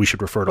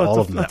refer to all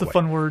of them that way. That's a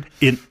fun word.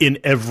 In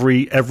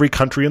every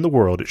country in the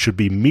world, it should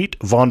be Meet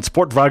von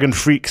Sportwagen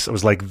Freaks. I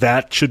was like,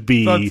 that should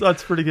be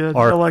that's pretty good.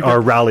 Our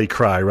rally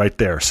cry right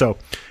there. So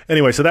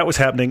anyway, so that was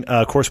happening.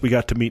 Of course, we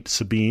got to meet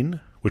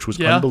Sabine, which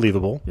was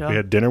unbelievable. Yeah. We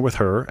had dinner with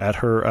her at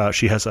her.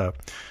 She has a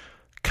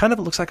kind of,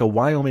 it looks like a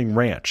Wyoming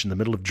ranch in the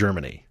middle of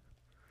Germany.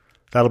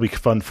 That'll be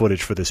fun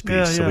footage for this piece.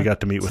 Yeah, so we got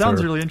to meet with her.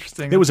 Sounds really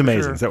interesting. It was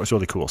amazing. Sure. That was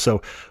really cool.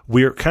 So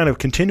we're kind of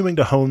continuing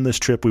to hone this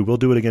trip. We will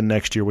do it again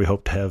next year. We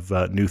hope to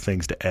have new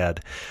things to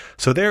add.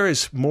 So there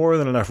is more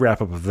than enough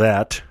wrap up of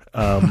that.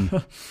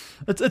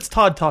 It's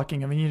Todd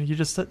talking. I mean, you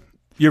just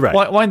You're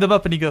right. Wind them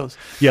up and he goes.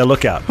 Yeah,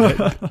 look out.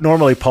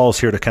 Normally Paul's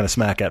here to kind of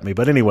smack at me.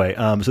 But anyway,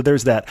 so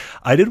there's that.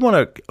 I did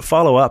want to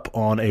follow up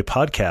on a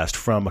podcast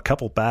from a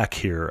couple back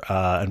here.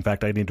 In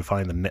fact, I need to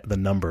find the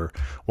number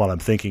while I'm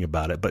thinking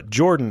about it. But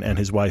Jordan and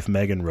his wife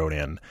Megan wrote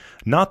in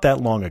not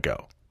that long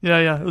ago.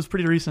 Yeah, it was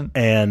pretty recent.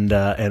 And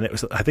it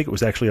was, I think it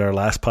was actually our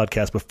last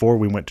podcast before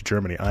we went to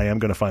Germany. I am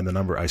going to find the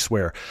number, I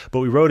swear. But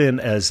we wrote in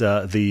as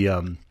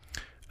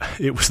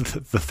it was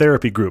the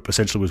therapy group,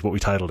 essentially, was what we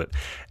titled it.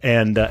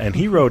 And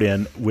he wrote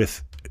in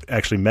with,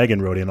 actually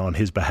Megan wrote in on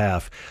his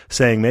behalf,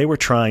 saying they were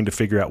trying to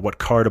figure out what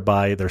car to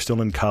buy. They're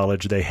still in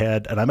college. They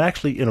had, and I'm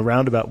actually in a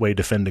roundabout way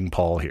defending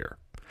Paul here,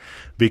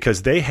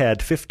 because they had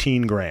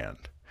 $15,000.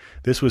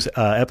 This was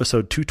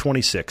episode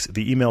 226,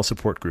 the email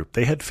support group.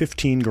 They had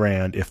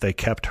 $15,000 if they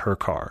kept her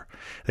car.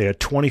 They had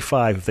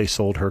 $25,000 if they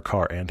sold her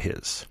car and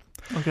his.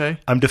 Okay.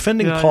 I'm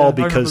defending Paul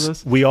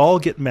because we all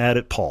get mad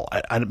at Paul,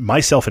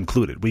 myself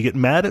included. We get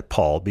mad at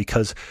Paul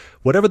because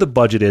whatever the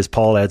budget is,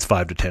 Paul adds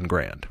 $5,000 to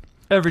 $10,000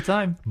 every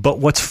time. But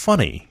what's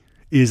funny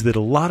is that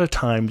a lot of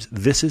times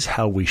this is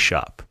how we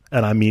shop,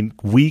 and I mean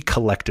we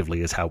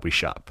collectively is how we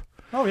shop.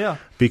 Oh yeah.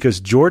 Because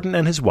Jordan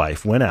and his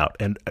wife went out,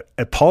 and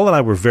Paul and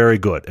I were very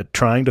good at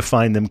trying to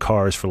find them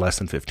cars for less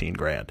than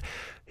 $15,000.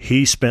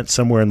 He spent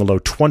somewhere in the low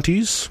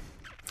 20s.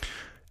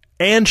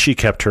 And she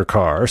kept her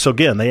car. So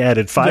again, they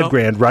added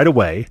 $5,000 right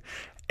away.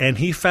 And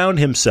he found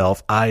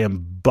himself, I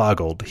am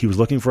boggled. He was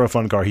looking for a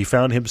fun car. He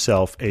found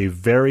himself a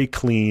very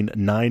clean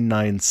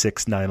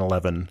 996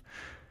 911,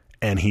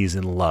 and he's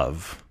in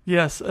love.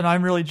 Yes, and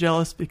I'm really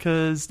jealous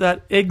because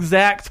that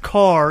exact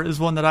car is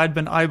one that I'd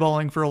been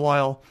eyeballing for a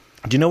while.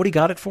 Do you know what he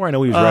got it for? I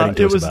know he was writing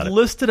to us about it. It was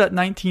listed at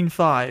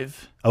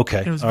 $19,500.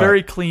 Okay. It was a All very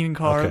right. clean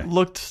car. Okay. It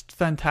looked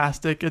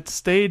fantastic. It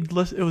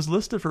was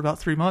listed for about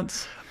 3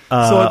 months.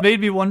 So it made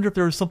me wonder if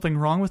there was something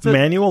wrong with it.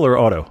 Manual or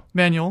auto?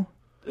 Manual.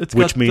 It's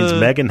Which got means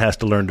Megan has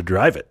to learn to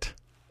drive it.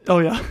 Oh,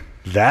 yeah.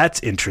 That's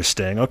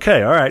interesting.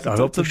 Okay, all right. I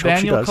hope It's a she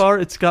manual does. car.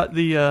 It's got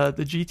the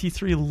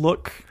GT3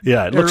 look.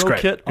 Yeah, it looks aero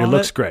great. kit It on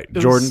looks it. great. It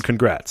was Jordan,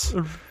 congrats.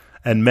 a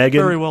And Megan,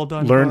 very well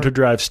done learn car. to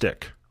drive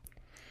stick.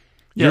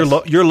 Yes.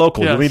 You're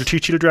local. You Yes. want me to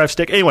teach you to drive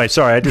stick? Anyway,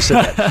 sorry, I just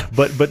said that.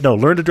 But no,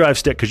 learn to drive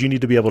stick because you need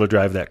to be able to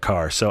drive that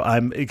car. So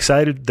I'm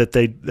excited that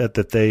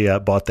they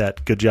bought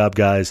that. Good job,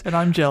 guys. And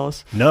I'm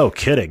jealous. No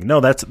kidding. No,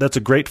 that's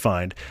a great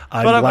find.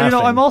 I'm But laughing.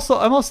 I'm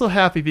also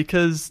happy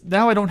because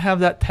now I don't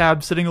have that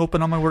tab sitting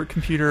open on my work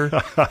computer,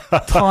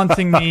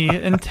 taunting me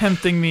and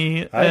tempting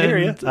me. I hear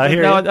you. I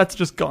hear now you. that's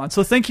just gone.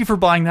 So thank you for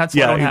buying that.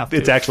 So I don't have to.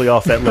 It's actually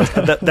off that list.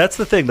 That's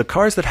the thing. The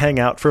cars that hang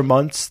out for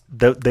months,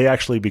 they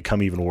actually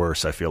become even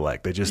worse. I feel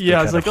like they just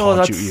they it's kind like, of oh,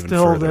 haunt that's you even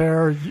still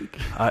further.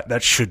 there.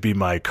 That should be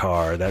my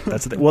car. That's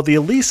the thing. Well, the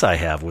Elise I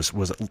have was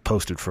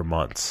posted for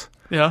months.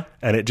 Yeah.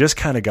 And it just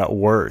kind of got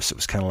worse. It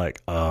was kind of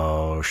like,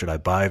 oh, should I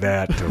buy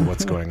that or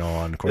what's going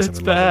on? Of course, It's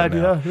I'm in love bad. with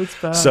it now. Yeah,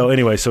 it's bad. So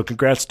anyway,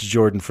 congrats to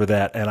Jordan for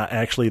that. And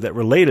that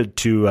related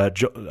to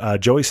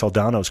Joey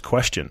Saldano's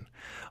question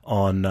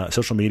on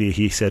social media.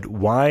 He said,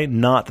 why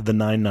not the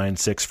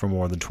 996 for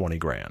more than 20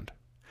 grand?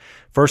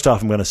 First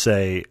off, I'm going to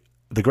say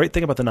the great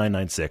thing about the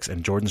 996,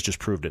 and Jordan's just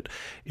proved it,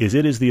 is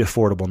it is the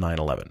affordable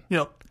 911.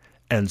 Yep.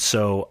 And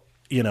so,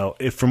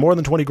 if for more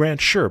than 20 grand,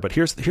 sure. But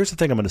here's the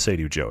thing I'm going to say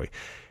to you, Joey.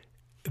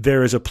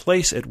 There is a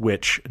place at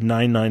which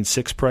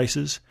 996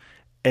 prices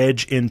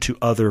edge into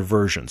other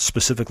versions,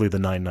 specifically the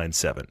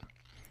 997.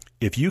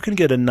 If you can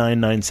get a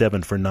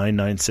 997 for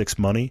 996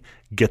 money,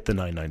 get the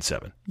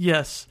 997.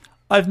 Yes.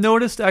 I've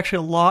noticed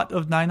actually a lot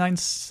of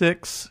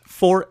 996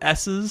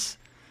 4S's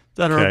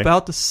that are Okay.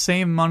 about the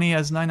same money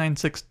as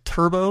 996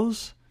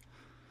 turbos,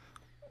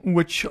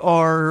 which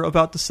are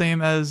about the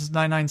same as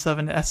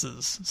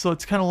 997S's. So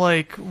it's kind of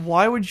like,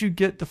 why would you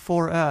get the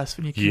 4S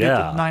when you can get Yeah.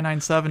 the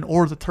 997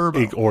 or the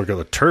turbo? Or go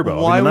the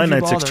turbo. Why the would you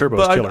 996 bother? turbo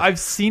But is killer. I've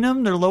seen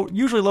them. They're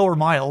usually lower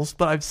miles,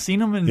 but I've seen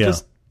them and Yeah.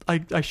 just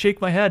I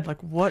shake my head like,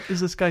 what is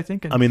this guy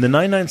thinking? I mean, the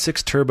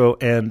 996 Turbo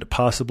and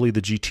possibly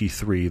the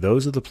GT3,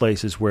 those are the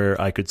places where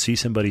I could see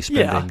somebody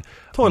spending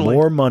totally.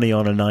 more money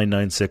on a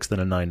 996 than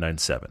a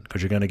 997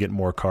 because you're going to get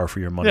more car for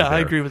your money yeah, there.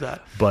 I agree with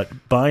that. But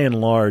by and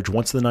large,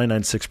 once the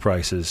 996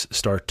 prices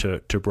start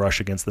to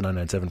brush against the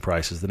 997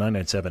 prices, the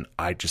 997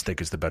 I just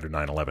think is the better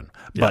 911.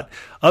 Yeah. But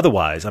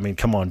otherwise, I mean,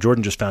 come on,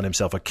 Jordan just found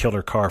himself a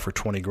killer car for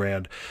 20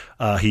 grand.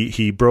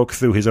 He broke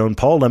through his own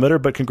Paul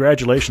limiter, but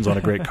congratulations on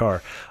a great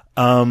car.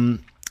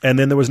 And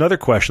then there was another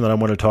question that I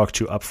want to talk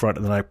to up front,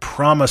 and then I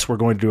promise we're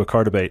going to do a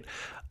car debate.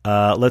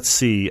 Let's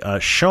see.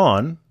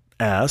 Sean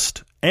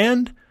asked,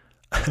 and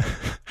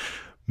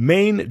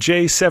Main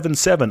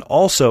J77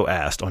 also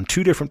asked on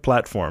two different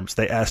platforms.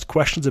 They asked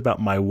questions about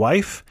my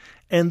wife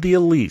and the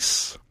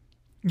Elise.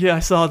 Yeah, I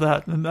saw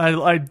that, and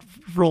I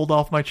rolled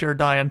off my chair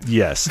dying.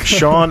 Yes.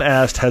 Sean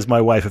asked, has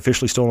my wife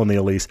officially stolen the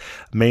Elise?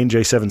 Main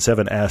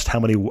J77 asked, how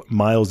many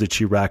miles did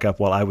she rack up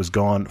while I was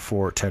gone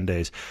for 10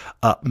 days?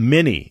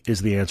 Many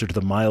is the answer to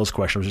the miles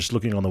question. I was just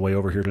looking on the way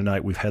over here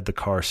tonight. We've had the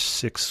car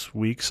 6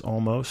 weeks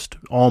almost.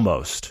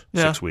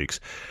 Yeah. 6 weeks.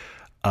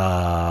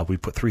 We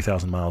put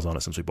 3,000 miles on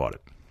it since we bought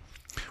it.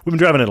 We've been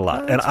driving it a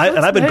lot, and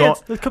I've been gone.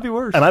 It could be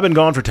worse. And I've been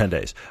gone for 10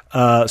 days.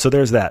 So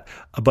there's that.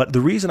 But the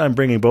reason I'm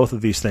bringing both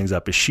of these things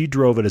up is she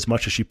drove it as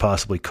much as she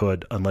possibly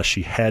could unless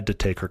she had to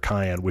take her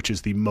Cayenne, which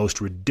is the most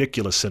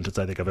ridiculous sentence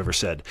I think I've ever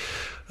said.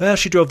 Well,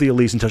 she drove the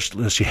Elise until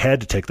she had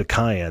to take the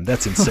Cayenne.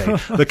 That's insane.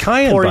 The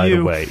Cayenne, Poor by you.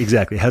 the way,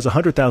 exactly, has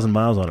 100,000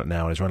 miles on it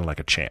now and is running like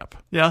a champ.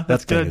 Yeah,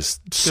 that's that thing good.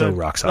 is It's so good.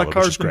 rock solid, That which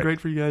car's is been great. great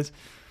for you guys.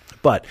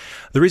 But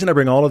the reason I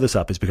bring all of this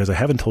up is because I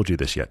haven't told you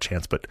this yet,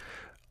 Chance, but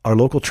our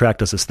local track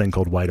does this thing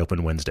called Wide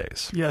Open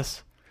Wednesdays.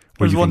 Yes.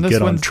 Where There's you one can this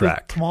get on Wednesday,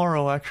 track.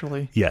 tomorrow,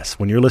 actually. Yes,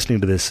 when you're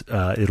listening to this,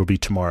 it'll be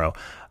tomorrow.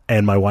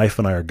 And my wife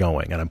and I are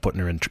going, and I'm putting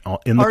her in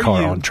the Are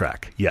car you? on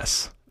track.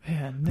 Yes.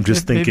 Man, I'm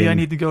just thinking. maybe I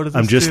need to go to this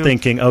I'm just too.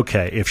 thinking,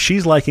 okay, if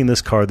she's liking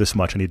this car this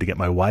much, I need to get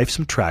my wife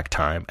some track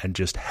time and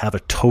just have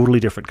a totally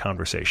different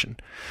conversation.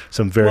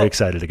 So I'm very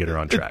excited to get her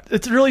on track.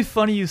 It's really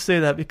funny you say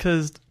that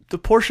because the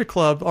Porsche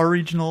Club, our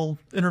regional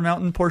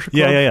Intermountain Porsche Club,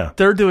 Yeah.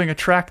 they're doing a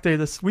track day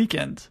this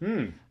weekend.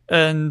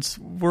 And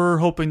we're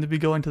hoping to be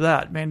going to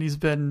that. Mandy's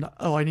been,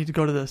 I need to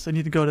go to this. I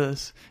need to go to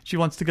this. She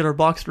wants to get her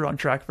Boxster on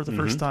track for the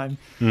first time.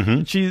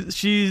 And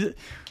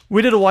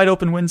we did a Wide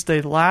Open Wednesday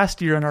last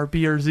year in our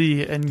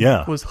BRZ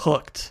and was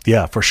hooked.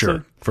 Yeah, for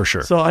sure. For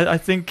sure. So I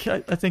think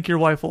your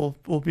wife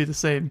will be the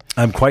same.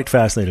 I'm quite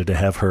fascinated to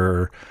have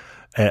her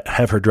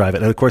drive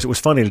it. And of course, it was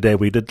funny today.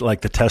 We did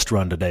like the test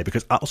run today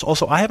because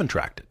also I haven't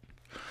tracked it.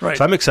 Right.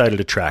 So I'm excited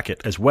to track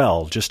it as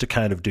well, just to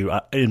kind of do.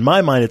 In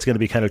my mind, it's going to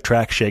be kind of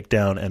track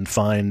shakedown and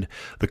find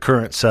the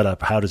current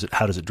setup. How does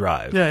it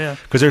drive? Yeah.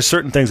 Because there's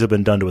certain things that have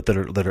been done to it that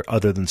are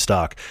other than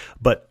stock.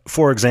 But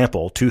for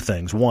example, two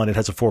things. One, it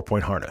has a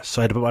 4-point harness.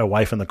 So I had to put my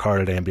wife in the car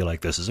today and be like,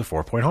 "This is a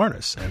 4-point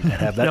harness," and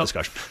have that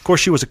discussion. Of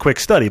course, she was a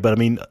quick study, but I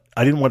mean,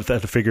 I didn't want to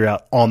have to figure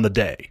out on the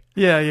day.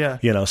 Yeah.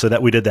 So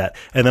that we did that,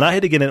 and then I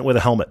had to get in it with a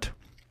helmet,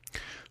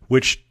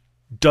 which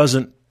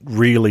doesn't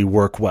really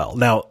work well.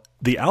 Now,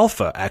 the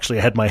Alpha, actually,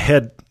 I had my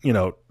head,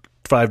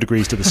 5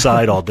 degrees to the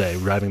side all day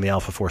driving the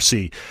Alpha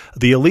 4C.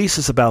 The Elise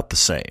is about the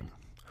same.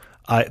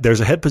 There's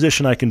a head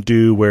position I can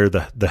do where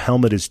the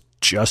helmet is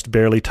just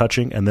barely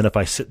touching, and then if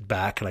I sit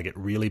back and I get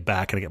really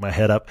back and I get my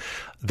head up,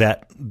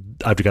 that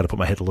I've got to put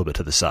my head a little bit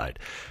to the side.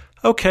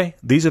 Okay,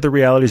 these are the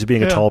realities of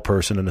being a tall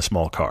person in a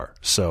small car.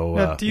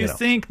 So, do you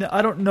think?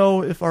 I don't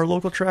know if our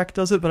local track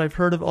does it, but I've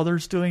heard of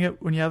others doing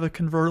it. When you have a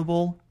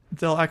convertible,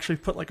 they'll actually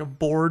put like a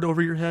board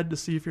over your head to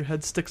see if your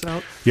head sticks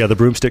out. Yeah, the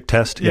broomstick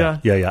test. Yeah.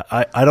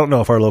 I don't know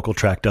if our local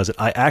track does it.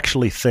 I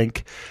actually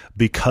think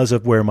because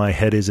of where my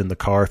head is in the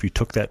car, if you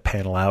took that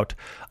panel out,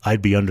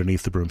 I'd be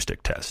underneath the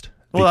broomstick test.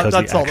 Well,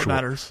 that's all that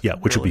matters. Yeah,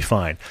 which would be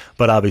fine.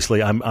 But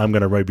obviously, I'm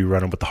going to be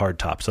running with the hard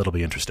top, so that'll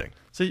be interesting.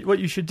 So what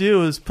you should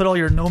do is put all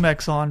your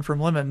Nomex on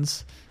from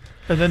Lemons,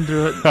 and then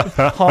do it.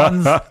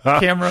 Hans,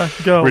 camera,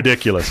 go.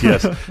 Ridiculous.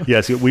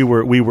 Yes. We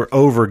were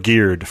over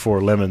geared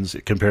for Lemons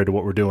compared to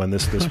what we're doing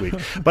this week.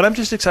 But I'm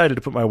just excited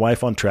to put my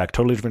wife on track.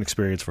 Totally different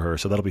experience for her,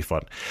 so that'll be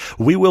fun.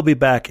 We will be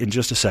back in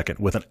just a second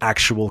with an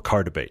actual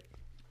car debate.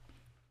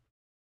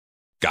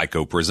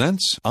 Geico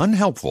presents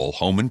Unhelpful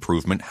Home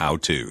Improvement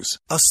How-Tos.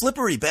 A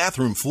slippery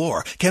bathroom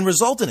floor can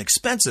result in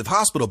expensive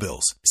hospital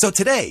bills. So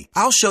today,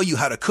 I'll show you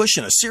how to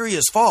cushion a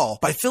serious fall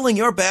by filling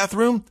your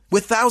bathroom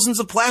with thousands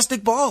of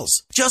plastic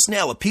balls. Just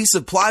nail a piece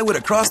of plywood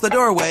across the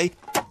doorway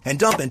and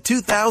dump in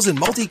 2,000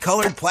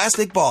 multicolored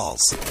plastic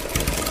balls.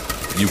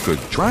 You could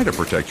try to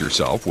protect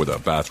yourself with a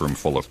bathroom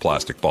full of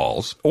plastic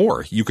balls,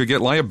 or you could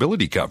get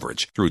liability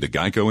coverage through the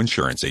Geico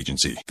Insurance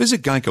Agency.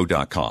 Visit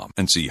geico.com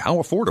and see how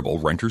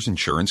affordable renter's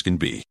insurance can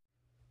be.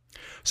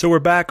 So we're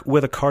back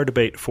with a car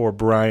debate for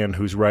Brian,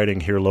 who's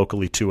writing here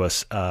locally to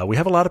us. We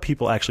have a lot of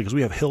people, actually, because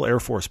we have Hill Air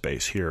Force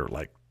Base here,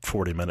 like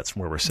 40 minutes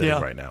from where we're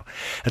sitting right now.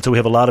 And so we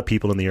have a lot of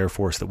people in the Air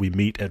Force that we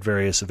meet at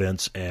various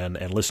events and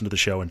listen to the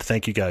show. And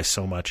thank you guys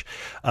so much.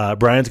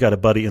 Brian's got a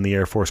buddy in the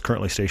Air Force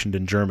currently stationed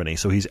in Germany.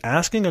 So he's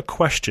asking a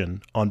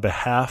question on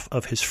behalf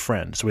of his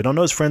friend. So we don't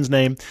know his friend's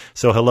name.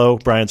 So hello,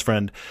 Brian's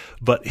friend.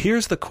 But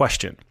here's the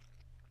question.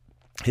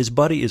 His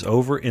buddy is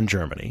over in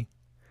Germany.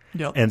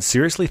 Yep. And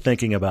seriously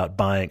thinking about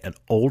buying an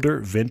older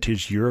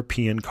vintage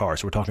European car.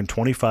 So we're talking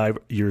 25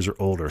 years or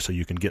older. So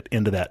you can get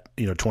into that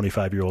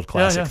 25-year-old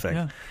classic thing.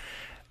 Yeah.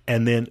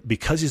 And then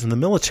because he's in the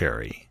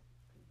military,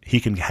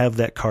 he can have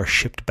that car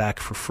shipped back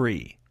for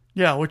free.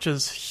 Yeah, which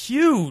is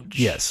huge.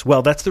 Yes.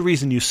 Well, that's the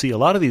reason you see a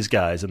lot of these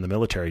guys in the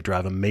military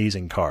drive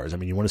amazing cars. I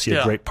mean, you want to see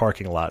a great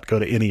parking lot, go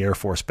to any Air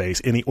Force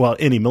base, any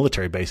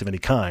military base of any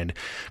kind,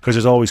 because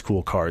there's always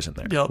cool cars in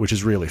there, which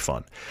is really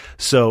fun.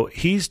 So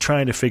he's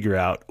trying to figure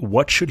out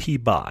what should he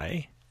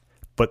buy.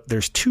 But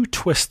there's two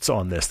twists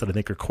on this that I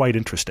think are quite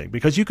interesting,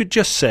 because you could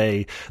just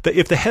say that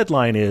if the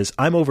headline is,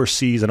 I'm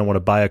overseas and I want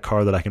to buy a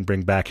car that I can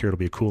bring back here, it'll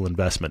be a cool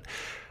investment,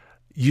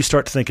 you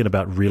start thinking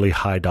about really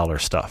high dollar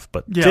stuff.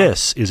 But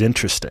this is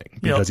interesting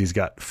because he's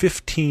got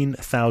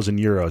 15,000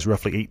 euros,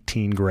 roughly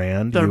 18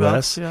 grand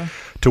US,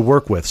 to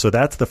work with. So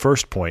that's the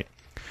first point.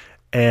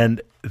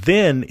 And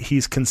then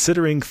he's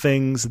considering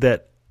things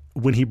that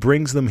when he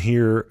brings them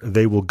here,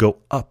 they will go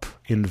up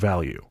in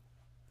value.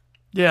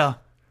 Yeah.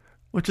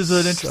 Which is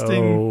an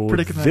interesting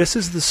predicament. This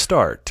is the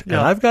start. Yeah.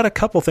 And I've got a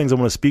couple things I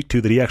want to speak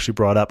to that he actually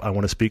brought up. I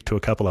want to speak to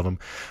a couple of them.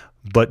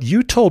 But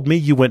you told me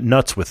you went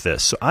nuts with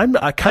this. So I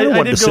kind of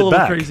wanted to sit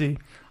back.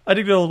 I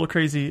did go a little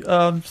crazy.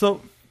 So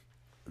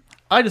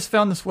I just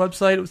found this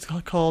website. It was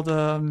called,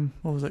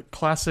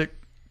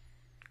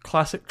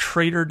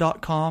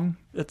 ClassicTrader.com.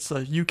 It's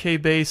a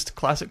UK-based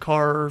classic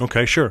car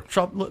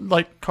shop,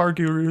 like Car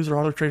Gurus or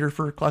Auto Trader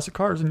for classic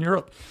cars in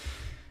Europe.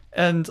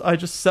 And I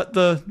just set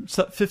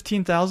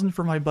 15,000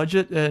 for my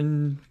budget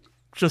and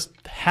just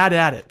had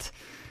at it.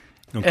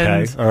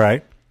 Okay, and all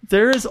right.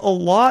 There is a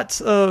lot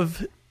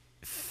of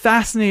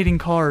fascinating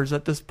cars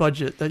at this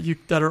budget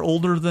that are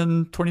older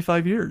than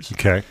 25 years.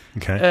 Okay.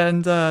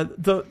 And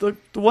the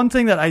one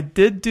thing that I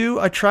did do,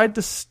 I tried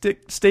to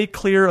stay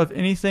clear of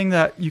anything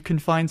that you can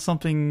find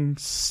something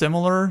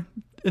similar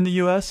in the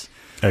U.S.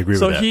 I agree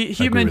with that. So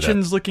he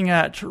mentions looking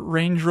at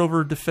Range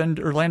Rover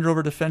Defender or Land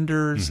Rover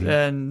Defenders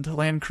and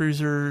Land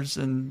Cruisers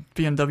and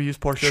BMWs,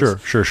 Porsches.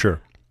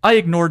 Sure. I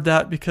ignored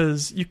that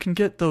because you can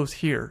get those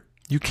here.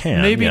 You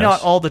can. Maybe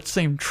not all the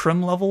same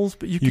trim levels,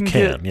 but you can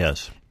get.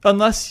 Yes.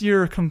 Unless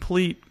you're a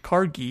complete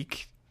car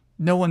geek,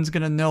 no one's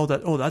going to know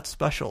that, that's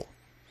special.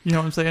 You know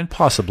what I'm saying?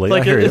 Possibly.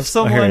 Like I hear if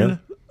someone, you.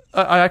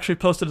 I actually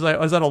posted, I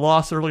was at a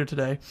loss earlier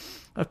today.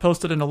 I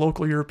posted in a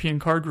local European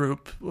car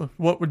group,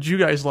 what would you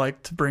guys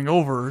like to bring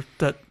over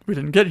that we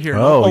didn't get here?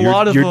 Oh,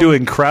 you're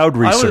doing crowd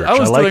research. I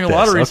was like doing a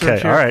lot of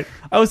research here. All right.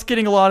 I was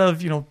getting a lot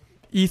of,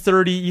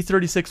 E30,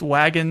 E36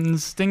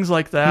 wagons, things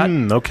like that.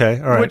 Okay,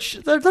 all right. Which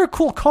they're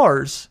cool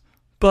cars,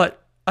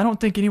 but I don't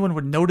think anyone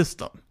would notice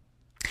them.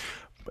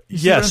 You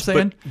see what I'm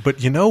saying?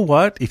 But you know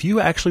what? If you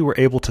actually were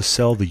able to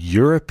sell the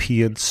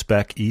European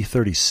spec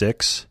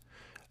E36,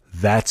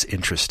 that's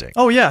interesting.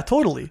 Oh yeah,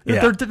 totally.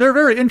 Yeah. They're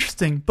very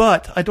interesting,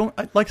 but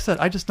like I said,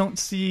 I just don't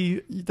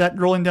see that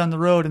rolling down the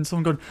road and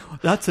someone going,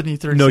 "That's an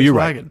E36 No, you're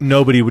wagon." right.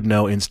 Nobody would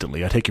know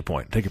instantly. I take your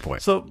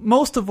point. So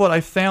most of what I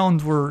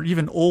found were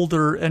even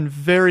older and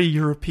very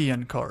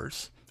European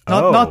cars.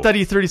 Not that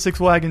E36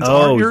 wagons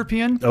aren't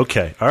European.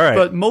 Okay, all right.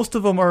 But most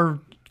of them are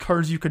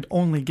cars you could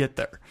only get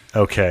there.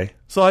 Okay.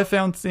 So I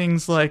found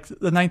things like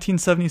the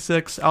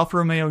 1976 Alfa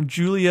Romeo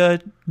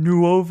Giulia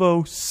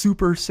Nuovo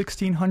Super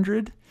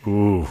 1600.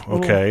 Ooh,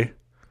 okay.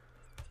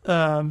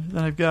 Then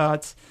I've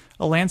got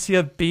a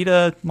Lancia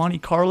Beta Monte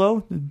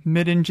Carlo,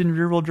 mid-engine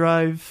rear-wheel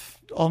drive,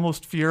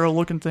 almost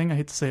Fiero-looking thing. I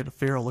hate to say it, a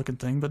Fiero-looking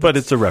thing, but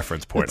it's a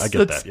reference point. I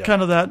get that. It's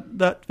kind of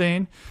that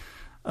vein.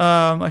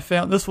 I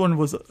found this one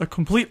was a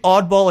complete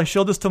oddball. I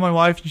showed this to my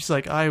wife, and she's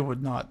like, "I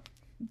would not.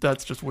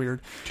 That's just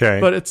weird." Okay.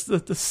 But it's the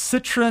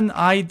Citroen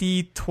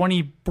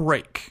ID20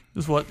 Break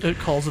is what it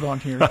calls it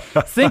on here.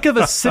 Think of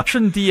a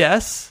Citroen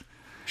DS,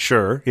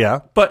 Sure,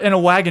 yeah. but in a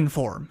wagon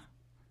form.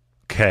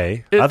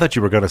 Okay. I thought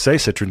you were going to say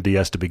Citroen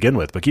DS to begin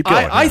with, but keep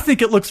going. I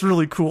think it looks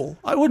really cool.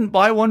 I wouldn't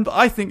buy one, but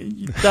I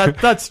think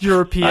that's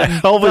European.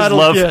 I always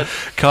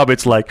love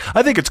comments like,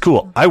 "I think it's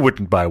cool. I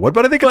wouldn't buy one,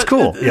 but I think it's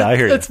cool." Yeah, I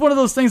hear you. It's one of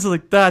those things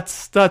like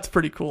that's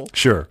pretty cool.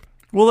 Sure.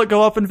 Will it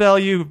go up in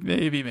value?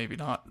 Maybe, maybe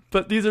not.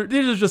 But these are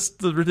just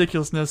the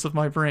ridiculousness of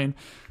my brain.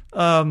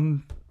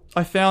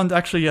 I found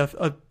actually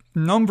a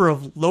number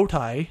of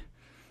Loti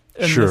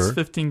in this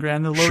 15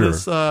 grand. The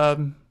Lotus,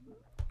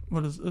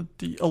 what is it?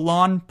 The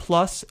Elan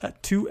Plus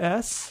at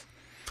 2S.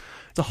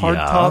 It's a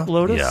hardtop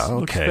Lotus. Yeah, okay.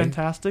 Looks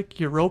fantastic.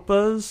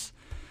 Europas.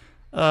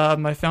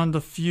 I found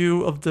a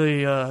few of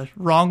the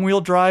wrong wheel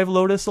drive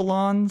Lotus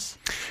Elans.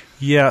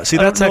 Yeah, see,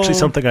 that's actually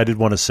something I did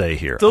want to say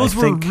here. Those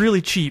were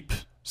really cheap.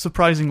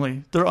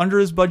 Surprisingly, they're under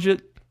his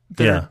budget.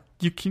 Yeah,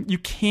 you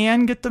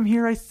can get them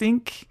here, I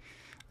think,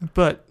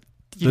 but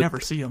you never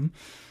see them.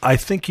 I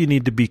think you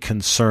need to be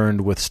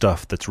concerned with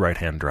stuff that's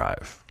right-hand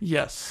drive.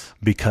 Yes,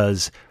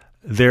 because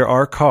there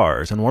are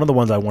cars, and one of the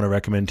ones I want to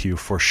recommend to you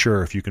for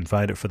sure, if you can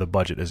find it for the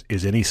budget,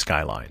 is any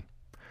Skyline.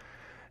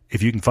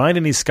 If you can find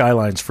any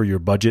Skylines for your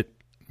budget,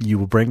 you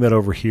will bring that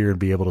over here and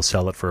be able to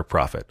sell it for a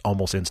profit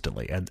almost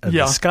instantly. And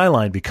the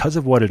Skyline, because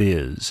of what it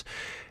is,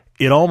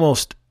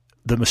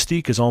 the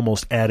mystique is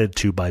almost added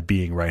to by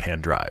being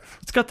right-hand drive.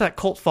 It's got that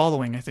cult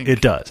following, I think. It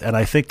does. And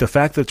I think the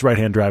fact that it's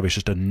right-hand drive is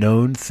just a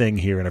known thing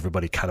here, and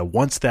everybody kind of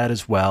wants that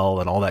as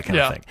well and all that kind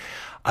of thing.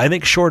 I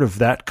think short of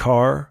that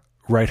car,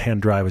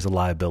 right-hand drive is a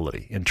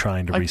liability in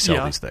trying to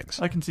resell these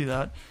things. I can see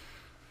that.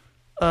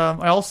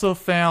 I also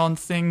found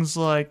things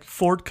like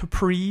Ford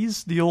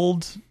Capris, the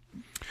old,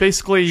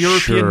 basically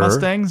European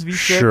Mustangs,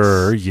 V6.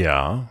 Sure,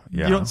 yeah.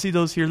 You don't see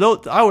those here.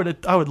 Though I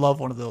would love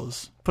one of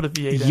those. Put a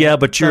V8 in. Yeah,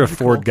 but you're a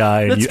Ford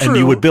guy, and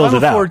you would build it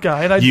out. I'm a Ford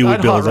guy, and you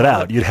would build it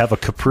out. You'd have a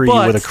Capri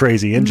with a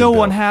crazy engine. No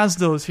one has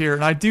those here,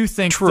 and I do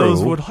think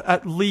those would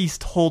at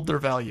least hold their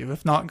value,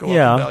 if not go up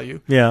in value.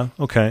 Yeah.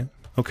 Okay.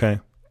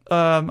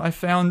 I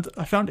found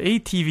a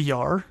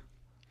TVR,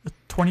 a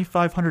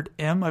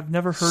 2500M. I've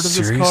never heard of this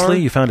car. Seriously,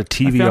 you found a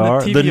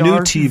TVR? The new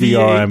TVR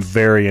V8. I'm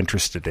very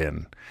interested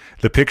in.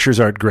 The pictures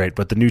aren't great,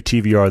 but the new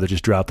TVR that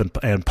just dropped,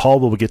 and Paul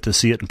will get to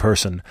see it in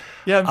person.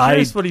 Yeah, I'm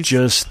curious what he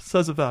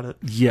says about it.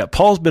 Yeah,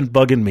 Paul's been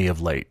bugging me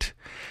of late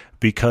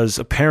because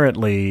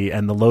apparently,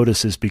 and the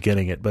Lotus is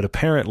beginning it, but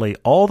apparently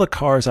all the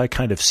cars I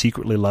kind of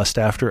secretly lust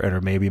after and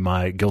are maybe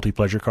my guilty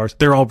pleasure cars,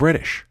 they're all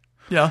British.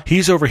 Yeah.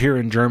 He's over here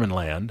in German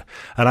land,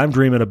 and I'm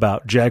dreaming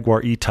about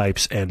Jaguar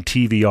E-Types and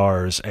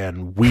TVRs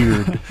and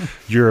weird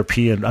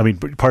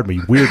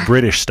weird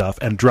British stuff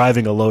and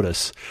driving a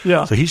Lotus.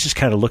 Yeah. So he's just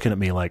kind of looking at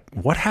me like,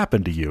 what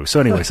happened to you? So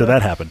anyway,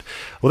 that happened.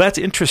 Well, that's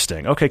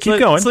interesting. Okay, keep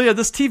going. So yeah,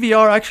 this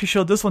TVR, I actually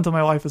showed this one to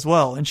my wife as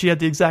well, and she had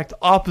the exact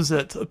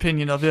opposite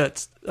opinion of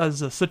it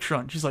as a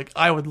Citroen. She's like,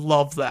 I would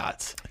love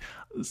that.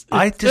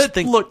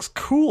 It looks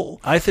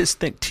cool. I just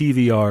think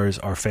TVRs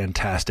are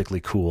fantastically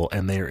cool,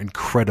 and they are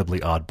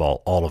incredibly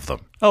oddball, all of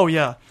them. Oh,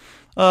 yeah.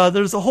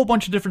 There's a whole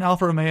bunch of different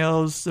Alfa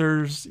Romeos.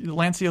 There's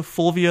Lancia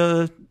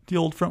Fulvia, the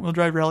old front-wheel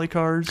drive rally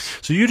cars.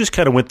 So you just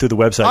kind of went through the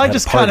website I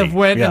just kind of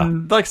went,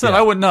 and like I said,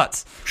 I went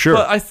nuts. Sure.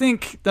 But I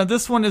think that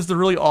this one is the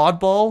really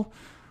oddball,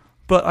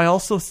 but I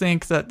also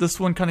think that this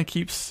one kind of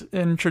keeps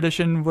in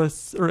tradition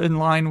with, or in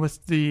line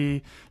with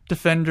the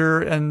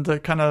Defender and the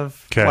kind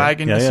of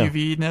wagon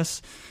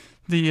SUV-ness.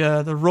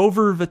 The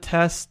Rover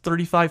Vitesse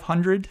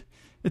 3500.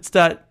 It's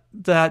that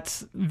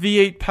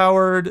V8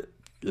 powered.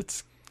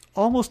 It's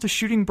almost a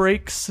shooting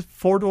brakes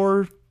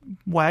 4-door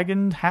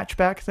wagon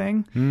hatchback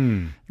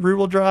thing. Rear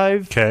wheel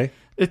drive. Okay.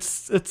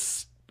 It's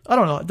I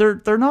don't know.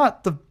 They're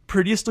not the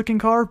prettiest looking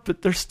car,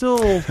 but they're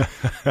still.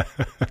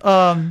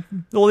 Well,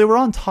 they were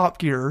on Top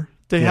Gear.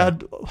 They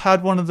had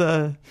one of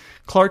the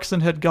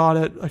Clarkson had got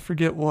it. I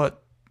forget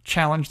what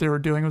challenge they were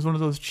doing. It was one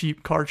of those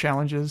cheap car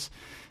challenges,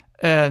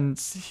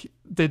 and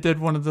they did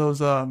one of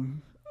those. It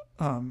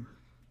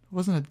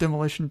wasn't a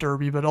demolition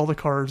derby, but all the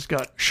cars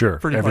got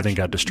everything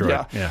got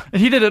destroyed. Yeah.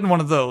 And he did it in one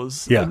of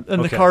those. Yeah,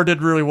 and the car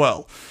did really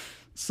well.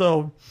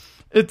 So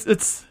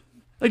it's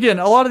again,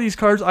 a lot of these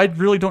cars I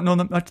really don't know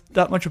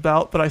that much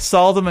about, but I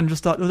saw them and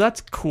just thought, oh,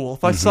 that's cool.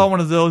 If I saw one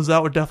of those,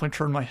 that would definitely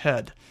turn my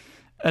head.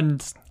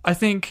 And I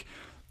think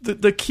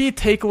the key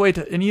takeaway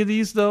to any of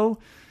these, though,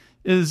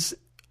 is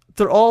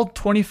they're all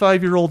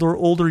 25-year-old or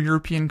older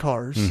European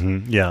cars.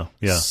 Mm-hmm.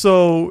 Yeah.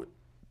 So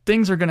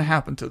things are going to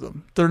happen to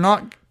them.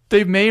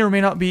 They may or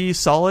may not be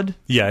solid.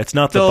 Yeah, it's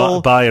not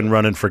the buy and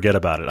run and forget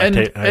about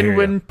it. And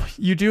when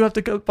you do have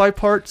to go buy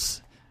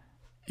parts,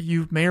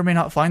 you may or may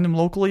not find them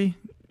locally.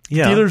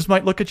 Yeah. Dealers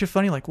might look at you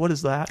funny, like, what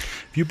is that?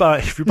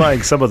 If you're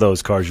buying some of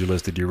those cars you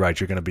listed, you're right.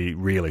 You're going to be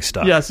really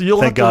stuck. Yeah, so you'll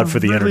Thank have God to for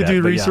the really internet,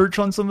 do research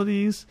on some of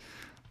these.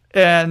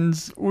 And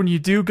when you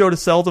do go to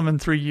sell them in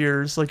 3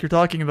 years, like you're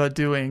talking about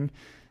doing,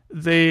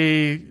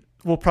 they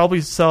will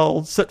probably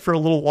sit for a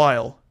little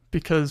while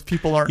because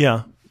people aren't.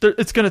 Yeah.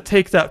 It's going to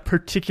take that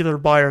particular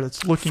buyer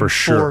that's looking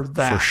for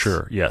that. For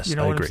sure, yes. You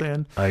know what agree. I'm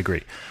saying? I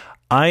agree.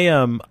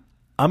 I'm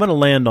going to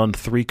land on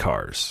 3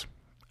 cars,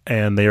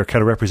 and they are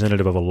kind of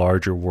representative of a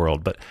larger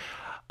world. But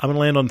I'm going to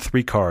land on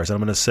 3 cars, and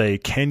I'm going to say,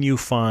 can you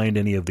find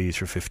any of these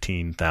for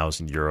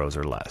 15,000 euros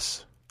or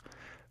less?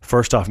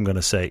 First off, I'm going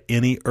to say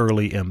any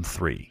early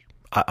M3.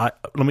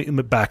 Let me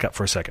back up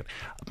for a second.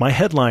 My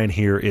headline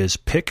here is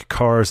pick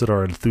cars that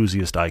are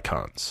enthusiast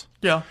icons.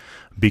 Yeah.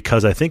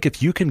 Because I think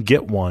if you can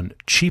get one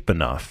cheap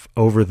enough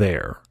over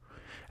there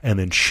and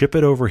then ship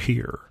it over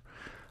here,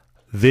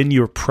 then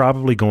you're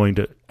probably going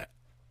to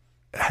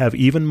have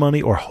even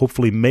money or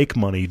hopefully make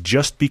money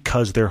just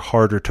because they're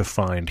harder to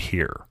find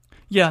here.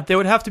 Yeah, they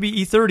would have to be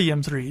E30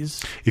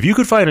 M3s. If you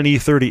could find an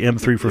E30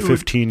 M3 for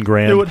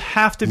 $15,000, it would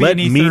have to be let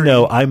an E30. me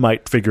know. I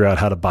might figure out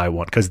how to buy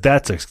one because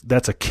that's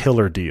a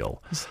killer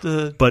deal.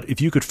 But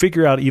if you could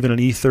figure out even an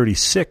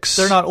E36,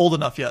 they're not old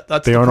enough yet.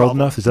 They aren't old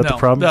enough. Is that the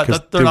problem?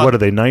 What are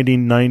they?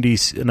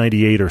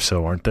 98 or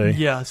so, aren't they?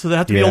 Yeah, so they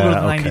have to be older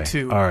than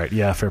 92. All right.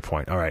 Yeah, fair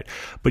point. All right,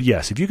 but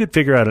yes, if you could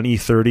figure out an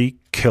E30,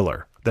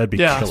 killer. That'd be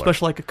killer.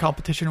 Especially like a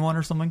competition one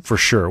or something. For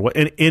sure.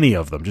 And any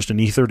of them, just an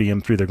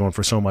E30 M3, they're going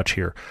for so much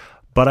here.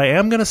 But I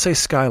am going to say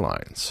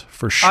Skylines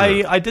for sure.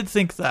 I did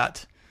think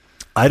that.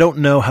 I don't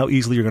know how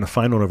easily you're going to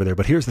find one over there,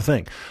 but here's the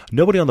thing.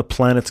 Nobody in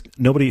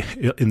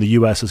the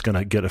U.S. is going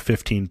to get a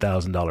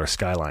 $15,000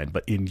 Skyline,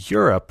 but in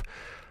Europe,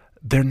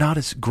 they're not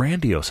as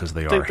grandiose as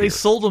they are here. They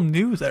sold them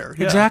new there.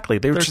 Yeah. Exactly.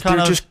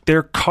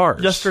 They're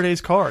cars.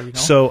 Yesterday's car,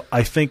 So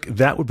I think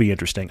that would be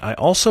interesting. I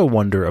also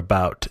wonder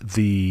about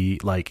the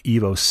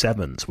Evo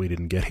 7s we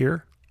didn't get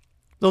here.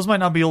 Those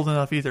might not be old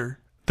enough either.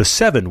 The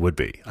 7 would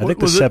be. I think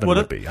the 7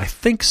 would be. I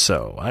think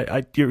so.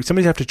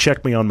 Somebody have to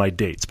check me on my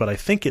dates, but I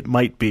think it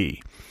might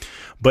be.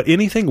 But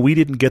anything we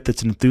didn't get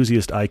that's an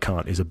enthusiast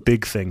icon is a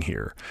big thing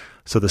here.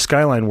 So the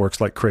Skyline works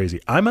like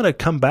crazy. I'm going to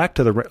come back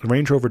to the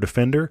Range Rover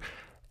Defender.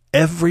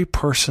 Every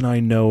person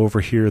I know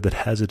over here that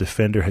has a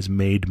Defender has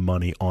made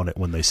money on it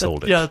when they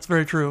sold it. Yeah, that's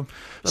very true.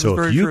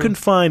 So if you can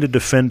find a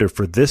Defender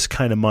for this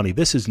kind of money,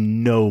 this is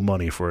no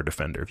money for a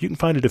Defender. If you can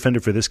find a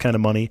Defender for this kind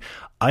of money,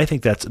 I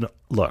think that's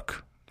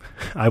look.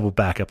 I will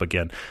back up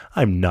again.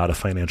 I'm not a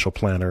financial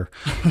planner.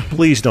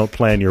 Please don't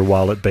plan your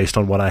wallet based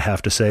on what I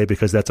have to say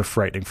because that's a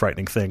frightening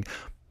thing.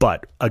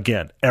 But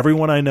again,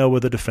 everyone I know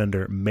with a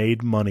Defender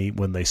made money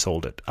when they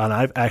sold it. And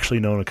I've actually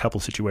known a couple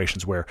of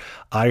situations where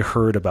I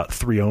heard about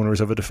 3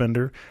 owners of a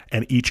Defender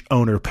and each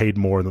owner paid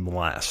more than the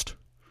last.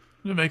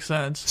 It makes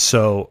sense.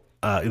 So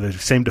the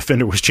same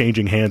Defender was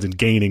changing hands and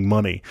gaining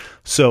money.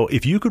 So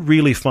if you could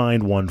really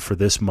find one for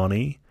this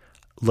money,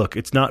 look,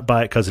 it's not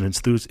buy it because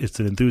it's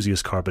an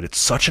enthusiast car, but it's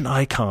such an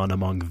icon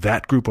among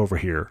that group over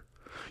here.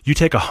 You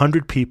take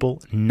 100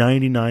 people,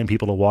 99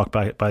 people to walk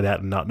by that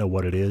and not know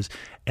what it is,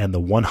 and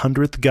the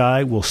 100th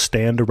guy will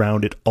stand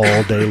around it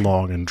all day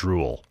long and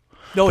drool.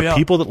 The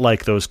people that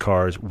like those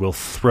cars will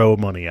throw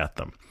money at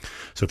them.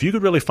 So if you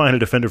could really find a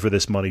Defender for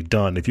this money,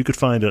 done. If you could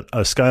find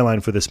a Skyline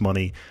for this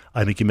money,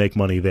 I think you make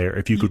money there.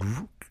 If you could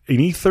an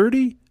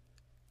E30,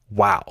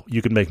 wow,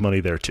 you could make money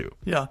there too.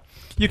 Yeah.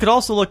 You could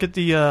also look at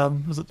the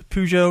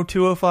Peugeot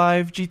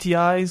 205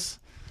 GTIs.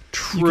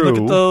 True. You can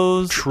look at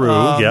those. True,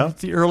 yeah.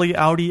 The early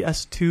Audi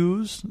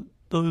S2s.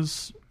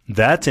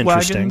 That's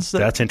interesting. Wagons,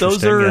 That's interesting,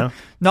 those are yeah.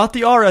 Not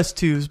the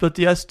RS2s, but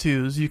the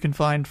S2s you can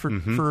find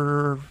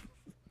for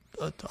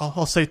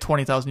I'll say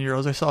 20,000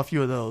 euros. I saw a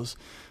few of those.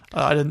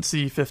 I didn't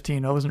see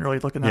 15. I wasn't really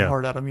looking that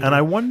hard at them either. And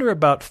I wonder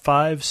about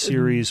 5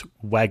 Series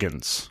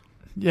wagons.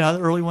 Yeah, the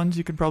early ones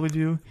you could probably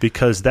do.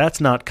 Because that's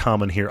not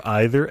common here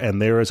either,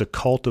 and there is a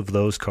cult of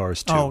those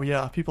cars too. Oh,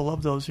 yeah. People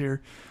love those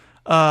here.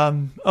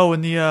 And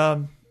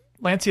the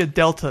Lancia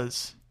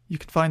Deltas. You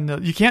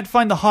can't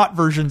find the hot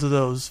versions of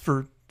those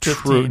for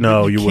 15. True.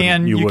 No, you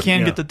can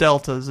wouldn't, get the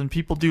Deltas, and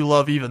people do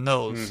love even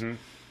those.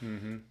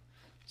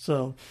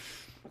 So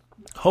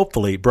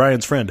Hopefully,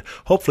 Brian's friend,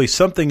 hopefully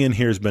something in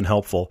here has been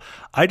helpful.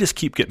 I just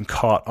keep getting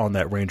caught on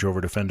that Range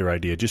Rover Defender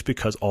idea just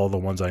because all the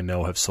ones I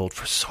know have sold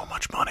for so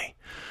much money.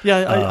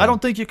 Yeah, I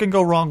don't think you can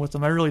go wrong with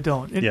them. I really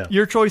don't. Yeah.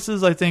 Your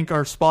choices, I think,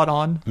 are spot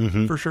on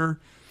for sure.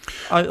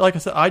 Like I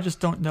said, I just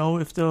don't know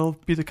if they'll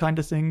be the kind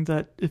of thing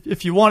that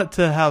if you want it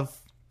to have,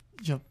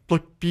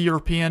 be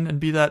European and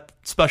be that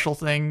special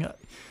thing.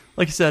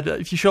 Like you said,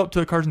 if you show up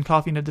to a Cars and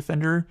Coffee and a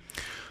Defender,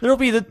 there'll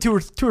be the two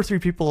or three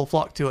people will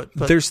flock to it.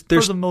 But there's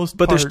for the most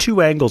part, there's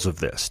two angles of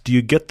this. Do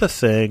you get the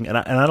thing, and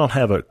I don't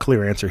have a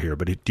clear answer here,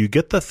 but do you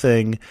get the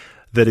thing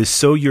that is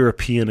so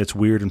European it's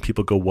weird and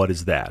people go, what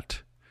is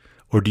that?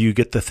 Or do you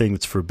get the thing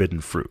that's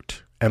forbidden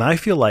fruit? And I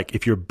feel like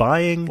if you're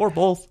buying... Or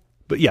both.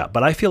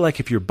 But I feel like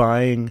if you're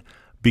buying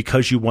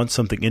because you want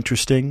something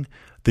interesting,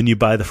 then you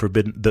buy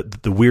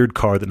the weird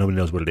car that nobody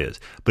knows what it is.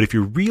 But if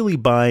you're really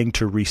buying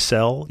to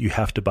resell, you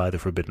have to buy the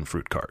forbidden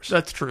fruit cars.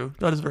 That's true.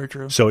 That is very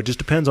true. So it just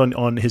depends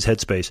on his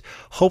headspace.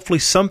 Hopefully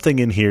something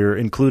in here,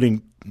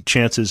 including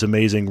Chance's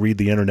amazing read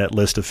the internet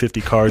list of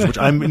 50 cars, which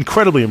I'm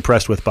incredibly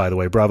impressed with, by the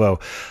way. Bravo.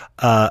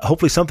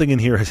 Hopefully something in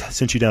here has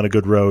sent you down a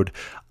good road.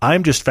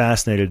 I'm just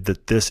fascinated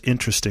that this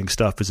interesting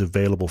stuff is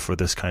available for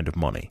this kind of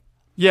money.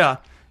 Yeah.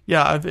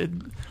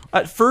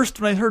 At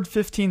first, when I heard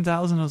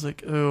 15,000, I was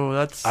like, "Oh,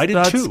 that's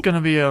going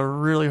to be a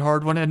really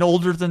hard one." And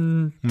older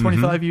than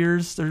 25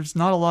 years, there's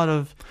not a lot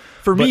of,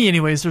 me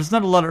anyways. There's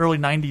not a lot of early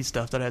 '90s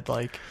stuff that I'd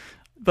like.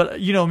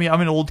 But you know me,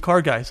 I'm an old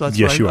car guy, so that's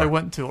what I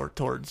went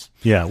towards.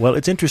 Yeah, well,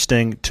 it's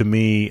interesting to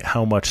me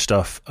how much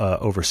stuff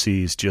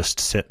overseas just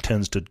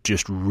tends to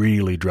just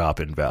really drop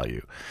in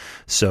value.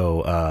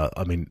 So,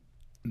 I mean,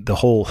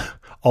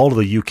 all of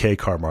the UK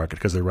car market,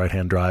 because they're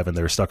right-hand drive and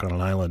they're stuck on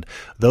an island,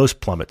 those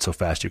plummet so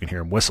fast you can hear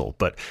them whistle.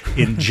 But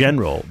in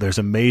general, there's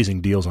amazing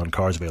deals on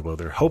cars available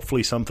there.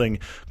 Hopefully something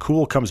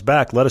cool comes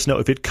back. Let us know.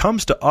 If it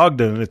comes to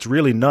Ogden and it's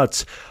really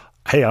nuts,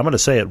 hey, I'm going to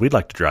say it. We'd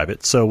like to drive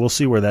it. So we'll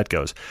see where that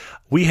goes.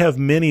 We have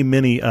many,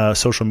 many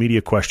social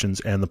media questions,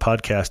 and the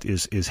podcast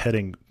is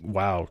heading,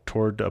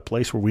 toward a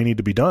place where we need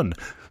to be done.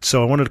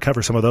 So I wanted to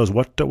cover some of those.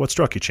 What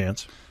struck you,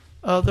 Chance?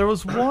 There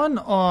was one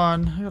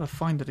on, I gotta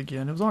find it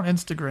again. It was on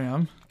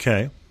Instagram.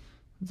 Okay.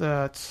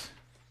 That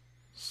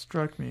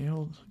struck me.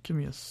 Give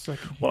me a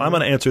second here. Well, I'm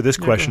going to answer this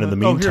question in the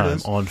meantime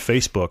on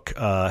Facebook.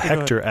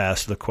 Hector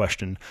asked the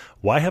question,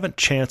 why haven't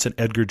Chance and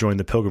Edgar joined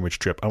the pilgrimage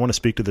trip? I want to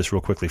speak to this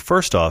real quickly.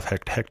 First off,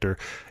 Hector,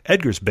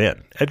 Edgar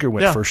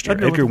went first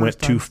year. Edgar went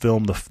to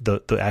film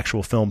the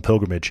actual film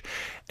Pilgrimage.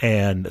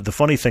 And the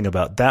funny thing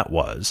about that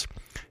was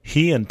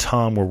he and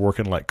Tom were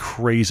working like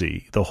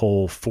crazy the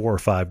whole 4 or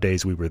 5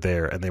 days we were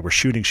there, and they were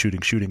shooting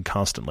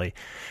constantly.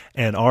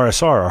 And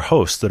RSR, our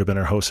hosts that have been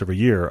our hosts every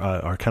year,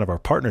 are kind of our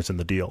partners in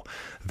the deal.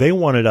 They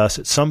wanted us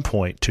at some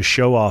point to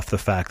show off the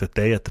fact that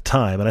they, at the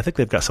time, and I think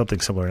they've got something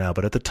similar now,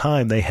 but at the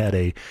time they had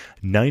a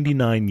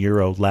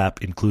 €99 lap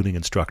including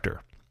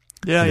instructor.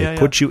 They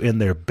put you in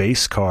their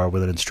base car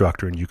with an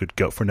instructor, and you could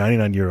go for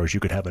 €99. You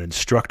could have an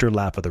instructor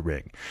lap of the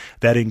ring.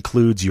 That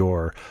includes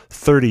your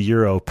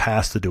 €30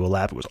 pass to do a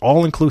lap. It was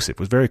all inclusive. It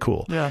was very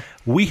cool. Yeah.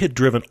 We had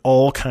driven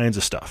all kinds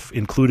of stuff,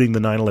 including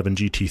the 911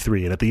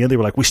 GT3. And at the end, they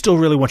were like, "We still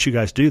really want you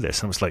guys to do this."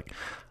 And I was like,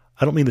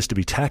 I don't mean this to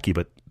be tacky,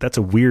 but that's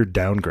a weird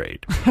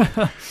downgrade.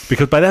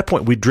 Because by that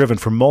point, we'd driven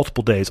for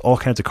multiple days, all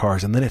kinds of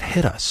cars, and then it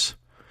hit us.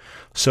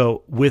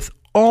 So with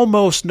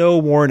almost no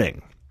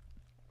warning,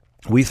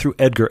 we threw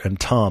Edgar and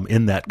Tom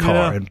in that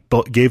car and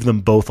gave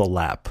them both a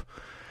lap.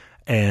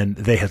 And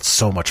they had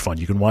so much fun.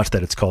 You can watch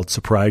that. It's called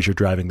Surprise You're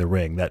Driving the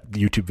Ring. That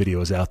YouTube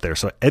video is out there.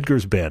 So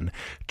Edgar's been.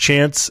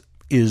 Chance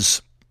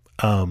is,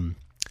 to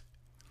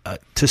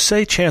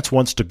say Chance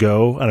wants to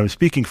go, and I'm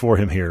speaking for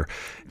him here,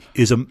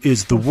 is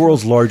the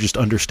world's largest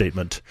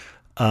understatement.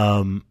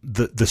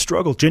 The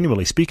struggle,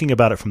 genuinely, speaking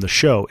about it from the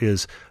show,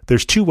 is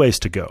there's two ways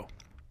to go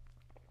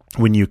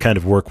when you kind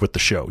of work with the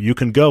show. You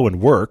can go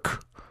and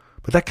work,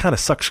 but that kind of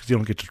sucks because you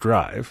don't get to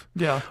drive.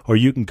 Yeah. Or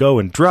you can go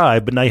and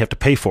drive, but now you have to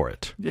pay for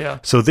it. Yeah.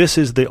 So this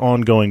is the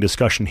ongoing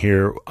discussion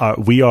here.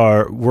 We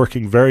are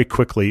working very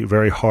quickly,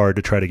 very hard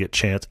to try to get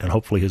Chance and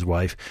hopefully his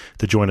wife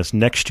to join us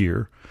next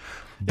year.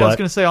 But, I was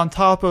going to say, on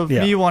top of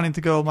me wanting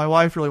to go, my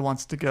wife really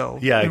wants to go.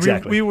 Yeah, and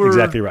exactly. We were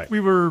exactly right. We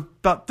were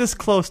about this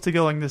close to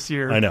going this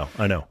year. I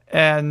know.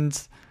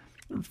 And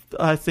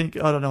I think,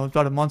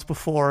 about a month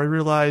before, I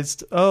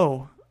realized,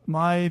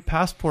 my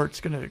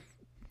passport's going to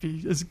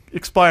is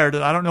expired,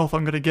 and I don't know if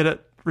I'm going to get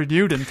it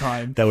renewed in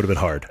time. That would have been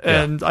hard.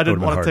 And I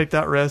didn't want to take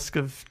that risk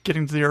of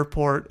getting to the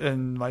airport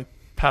and my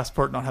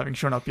passport not having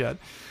shown up yet.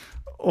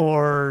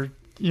 Or,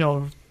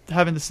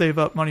 having to save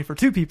up money for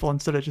two people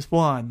instead of just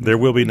one. There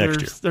will be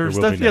next year.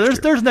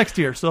 There's next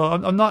year, so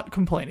I'm not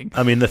complaining.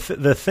 I mean,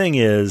 the thing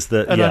is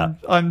that,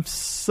 I'm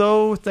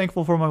so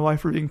thankful for my wife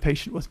for being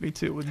patient with me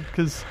too,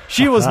 because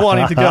she was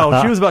wanting to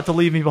go. She was about to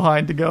leave me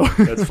behind to go.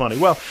 That's funny.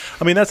 Well,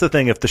 I mean, that's the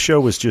thing. If the show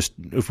was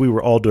if we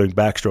were all doing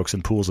backstrokes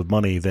and pools of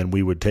money, then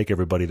we would take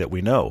everybody that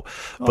we know.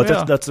 But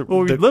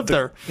we live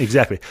there.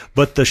 Exactly.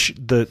 But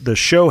the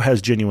show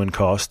has genuine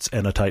costs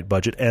and a tight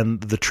budget,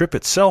 and the trip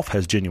itself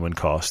has genuine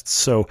costs.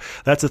 So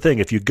that's the thing.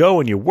 If you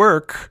go and you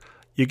work,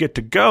 you get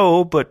to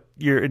go, but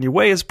your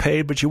way is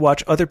paid, but you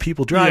watch other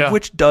people drive,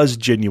 which does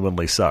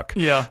genuinely suck.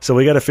 Yeah. So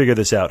we got to figure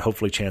this out.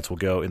 Hopefully Chance will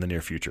go in the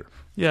near future.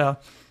 Yeah.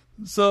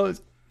 So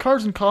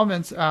Cars and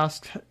Comments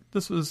asked,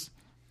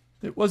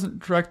 it wasn't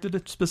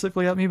directed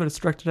specifically at me, but it's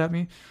directed at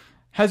me.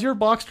 Has your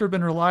Boxster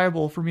been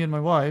reliable for me and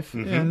my wife?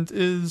 Mm-hmm. And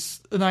is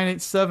a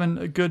 987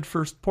 a good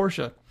first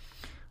Porsche?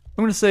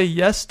 I'm going to say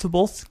yes to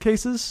both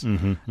cases.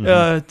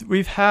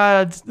 We've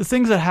had the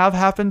things that have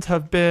happened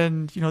have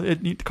been,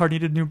 the car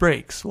needed new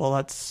brakes. Well,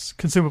 that's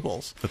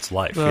consumables. That's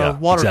life. The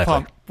water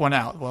pump went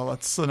out. Well,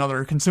 that's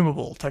another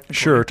consumable, technically.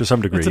 Sure, to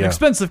some degree. It's an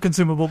expensive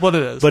consumable, but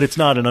it is. But it's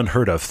not an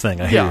unheard of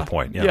thing. I hear your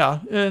point. Yeah.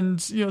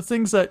 And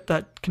things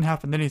that can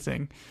happen to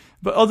anything.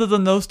 But other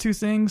than those two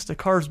things, the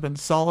car's been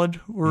solid.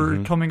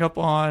 We're coming up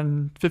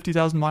on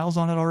 50,000 miles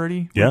on it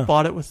already. Yeah. We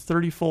bought it with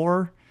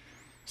 34.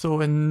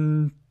 So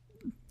in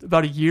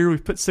about a year,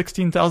 we've put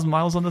 16,000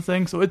 miles on the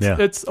thing. So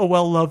it's a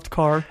well-loved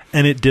car.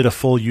 And it did a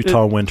full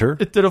Utah winter.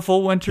 It did a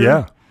full winter.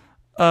 Yeah.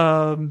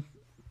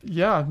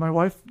 My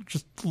wife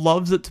just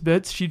loves it to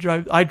bits.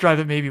 I drive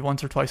it maybe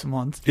once or twice a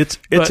month. It's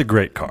a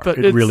great car.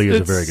 It really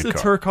is a very good car.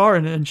 It's her car,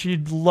 and she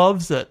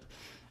loves it.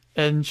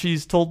 And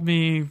she's told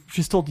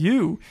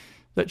you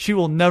that she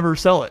will never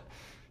sell it.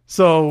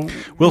 So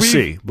we'll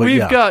see. But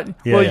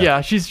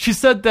she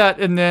said that,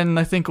 and then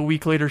I think a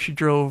week later she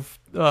drove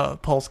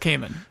Paul's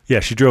Cayman. Yeah,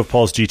 she drove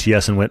Paul's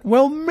GTS and went,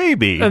 well,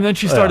 maybe. And then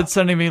she started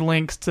sending me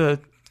links to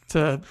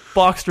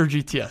Boxster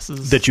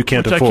GTSs that you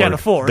can't afford. I can't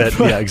afford.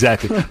 Yeah,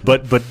 exactly.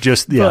 But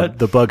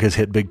the bug has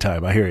hit big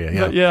time. I hear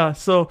you. Yeah.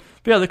 So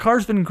the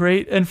car's been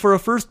great, and for a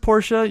first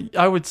Porsche,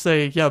 I would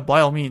say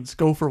by all means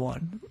go for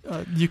one.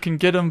 You can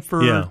get them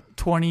for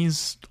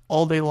 20s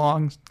all day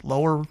long,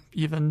 lower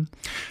even.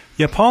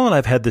 Yeah, Paul and I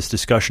have had this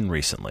discussion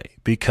recently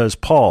because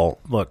Paul,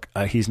 look,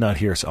 he's not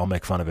here, so I'll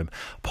make fun of him.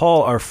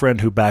 Paul, our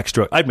friend who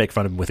backstrokes, I'd make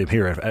fun of him with him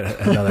here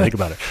now that I think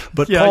about it.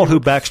 But Paul, who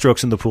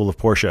backstrokes in the pool of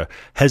Porsche,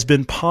 has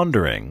been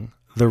pondering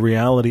the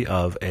reality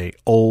of a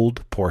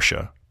old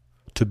Porsche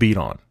to beat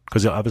on.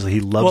 Because obviously he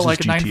loves his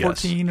GTS. Like a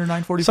 914 or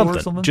 944 or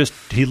something? Just,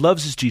 he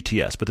loves his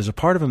GTS, but there's a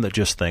part of him that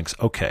just thinks,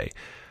 okay,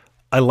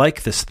 I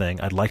like this thing.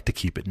 I'd like to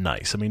keep it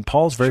nice. I mean,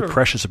 Paul's very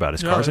precious about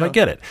his cars, and I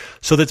get it.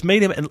 So that's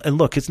made him, and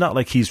look, it's not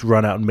like he's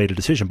run out and made a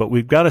decision, but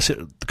we've got to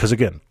sit, because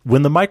again,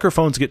 when the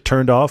microphones get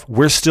turned off,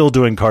 we're still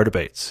doing car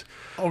debates.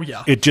 Oh,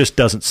 yeah. It just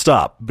doesn't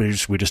stop. We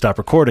just stop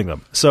recording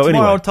them. So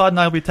tomorrow, anyway. Todd and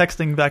I will be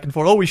texting back and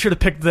forth. Oh, we should have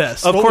picked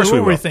this. Of course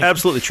we will. Think?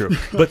 Absolutely true.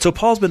 But so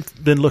Paul's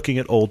been looking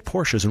at old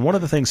Porsches, and one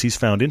of the things he's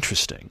found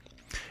interesting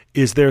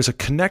is there's a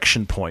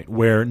connection point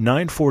where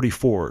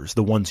 944s,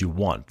 the ones you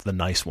want, the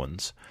nice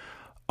ones,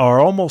 are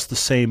almost the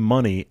same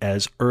money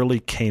as early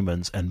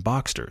Caymans and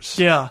Boxsters.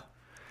 Yeah.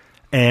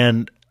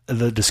 And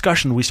the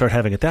discussion we start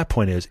having at that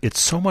point is it's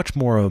so much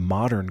more a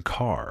modern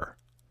car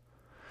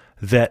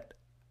that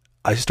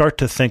I start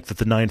to think that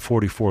the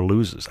 944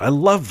 loses. I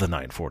love the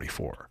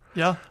 944.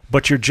 Yeah.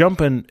 But you're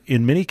jumping,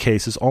 in many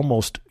cases,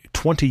 almost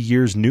 20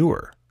 years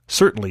newer,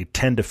 certainly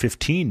 10 to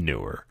 15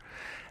 newer.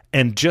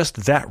 And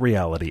just that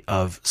reality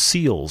of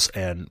seals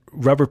and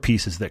rubber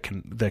pieces that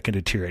can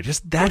deteriorate,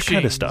 just that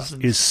kind of stuff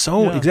is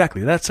so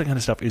exactly that kind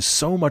of stuff is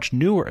so much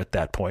newer at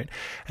that point,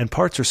 and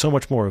parts are so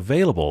much more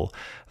available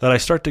that I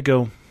start to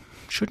go,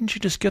 shouldn't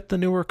you just get the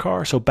newer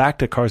car? So back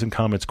to Cars and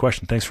Comments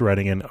question. Thanks for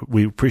writing in.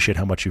 We appreciate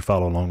how much you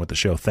follow along with the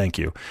show. Thank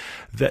you.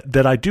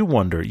 That I do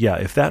wonder,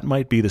 if that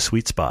might be the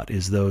sweet spot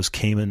is those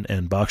Cayman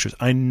and Boxsters.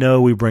 I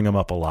know we bring them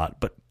up a lot,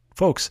 but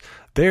folks,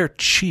 they're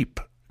cheap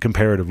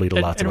comparatively to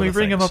lots of other things. And we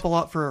bring them up a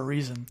lot for a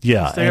reason.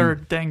 Yeah. They are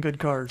dang good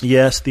cars.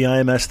 Yes, the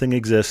IMS thing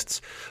exists,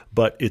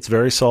 but it's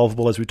very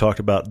solvable, as we talked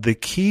about. The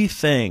key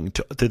thing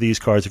to these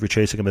cars, if you're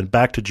chasing them, and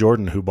back to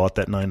Jordan, who bought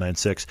that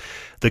 996,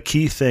 the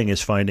key thing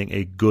is finding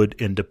a good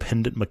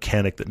independent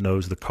mechanic that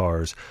knows the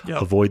cars.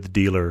 Yep. Avoid the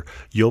dealer.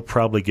 You'll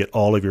probably get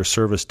all of your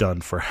service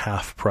done for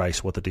half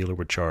price what the dealer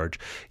would charge.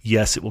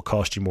 Yes, it will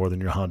cost you more than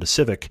your Honda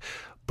Civic,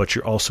 but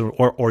you're also,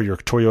 or your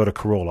Toyota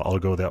Corolla, I'll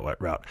go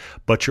that route.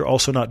 But you're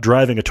also not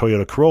driving a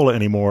Toyota Corolla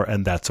anymore,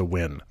 and that's a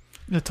win.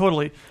 Yeah,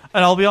 totally.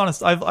 And I'll be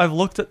honest, I've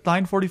looked at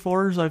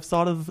 944s, I've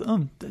thought of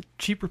the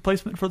cheap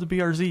replacement for the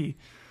BRZ.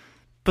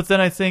 But then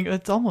I think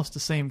it's almost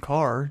the same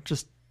car,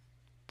 just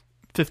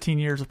 15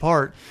 years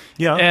apart.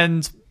 Yeah.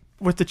 And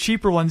with the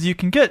cheaper ones, you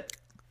can get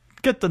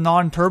the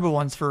non-turbo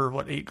ones for,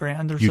 what,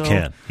 $8,000 or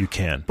so? You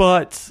can.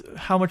 But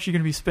how much are you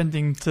going to be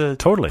spending to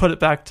put it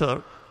back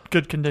to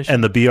good condition?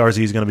 And the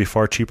BRZ is going to be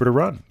far cheaper to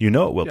run. You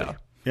know it will be.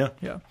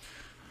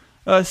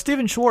 Yeah.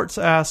 Steven Schwartz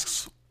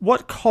asks,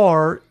 what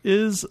car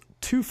is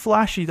too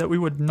flashy that we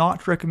would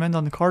not recommend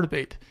on the car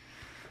debate?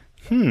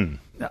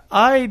 Now,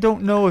 I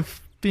don't know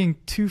if being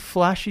too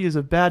flashy is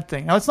a bad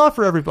thing. Now, it's not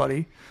for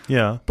everybody.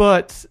 Yeah.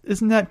 But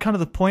isn't that kind of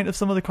the point of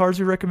some of the cars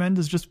we recommend,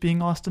 is just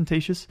being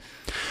ostentatious?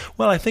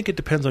 Well, I think it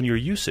depends on your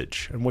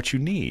usage and what you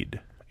need.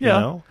 Yeah.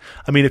 You know?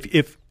 I mean,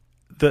 if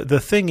the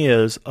thing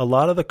is, a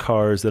lot of the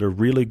cars that are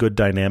really good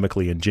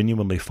dynamically and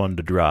genuinely fun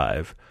to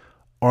drive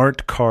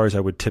aren't cars I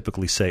would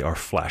typically say are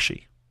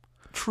flashy.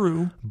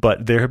 True.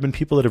 But there have been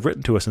people that have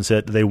written to us and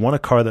said they want a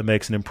car that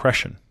makes an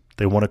impression.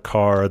 They want a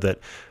car that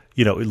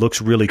it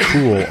looks really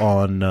cool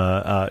on,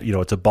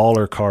 it's a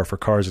baller car for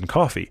cars and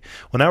coffee.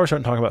 Well, now we're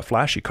starting talking about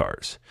flashy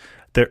cars.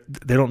 They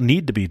don't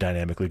need to be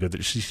dynamically good. They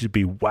just need to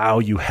be, wow,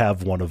 you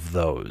have one of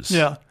those.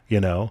 Yeah.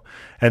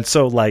 And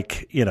so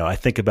I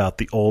think about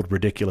the old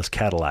ridiculous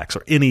Cadillacs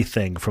or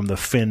anything from the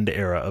Find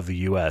era of the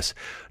U.S.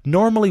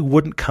 normally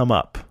wouldn't come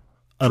up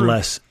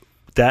unless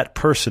that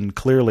person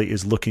clearly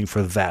is looking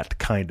for that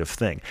kind of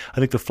thing. I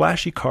think the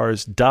flashy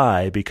cars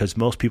die because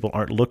most people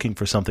aren't looking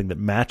for something that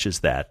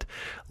matches that,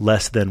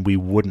 less than we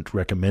wouldn't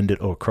recommend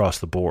it across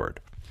the board.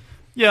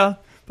 Yeah,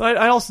 but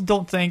I also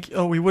don't think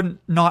we wouldn't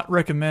not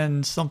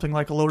recommend something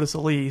like a Lotus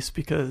Elise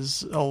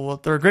because,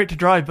 they're great to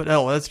drive, but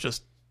that's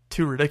just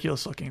too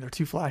ridiculous looking. They're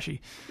too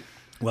flashy.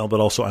 Well, but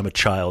also I'm a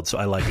child, so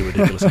I like the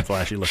ridiculous and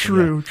flashy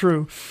looking.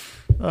 True.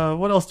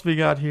 What else do we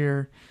got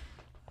here?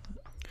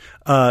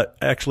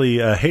 Actually,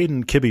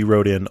 Hayden Kibbe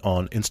wrote in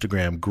on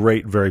Instagram.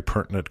 Great, very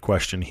pertinent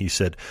question. He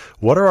said,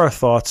 what are our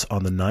thoughts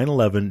on the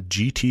 911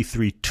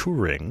 GT3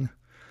 Touring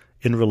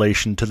in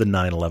relation to the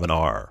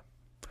 911R?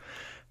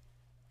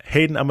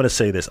 Hayden, I'm going to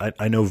say this.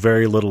 I know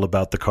very little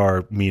about the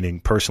car,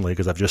 meaning personally,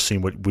 because I've just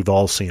seen what we've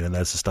all seen, and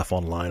that's the stuff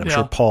online. I'm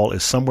sure Paul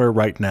is somewhere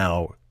right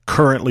now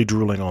currently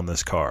drooling on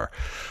this car.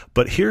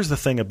 But here's the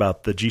thing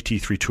about the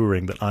GT3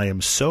 Touring that I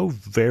am so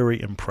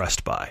very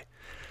impressed by.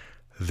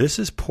 This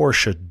is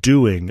Porsche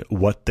doing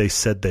what they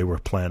said they were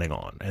planning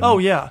on.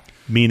 And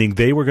meaning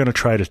they were going to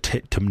try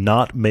to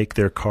not make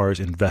their cars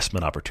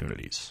investment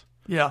opportunities.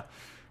 Yeah.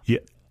 Yeah.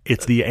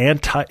 It's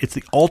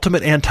the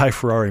ultimate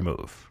anti-Ferrari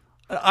move.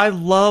 I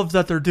love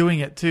that they're doing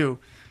it too.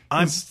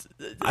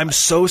 I'm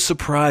so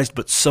surprised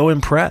but so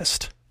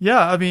impressed. Yeah,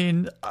 I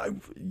mean,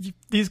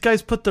 these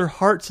guys put their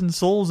hearts and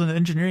souls into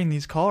engineering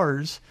these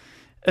cars,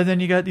 and then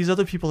you got these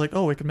other people like,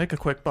 we can make a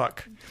quick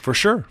buck. For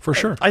sure.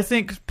 I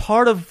think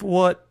part of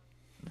what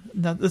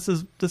now this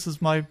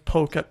is my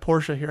poke at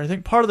Porsche here. I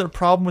think part of their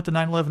problem with the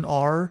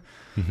 911R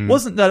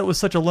wasn't that it was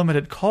such a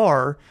limited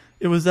car.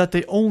 It was that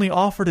they only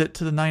offered it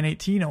to the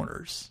 918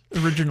 owners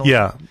originally.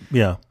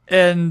 Yeah.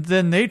 And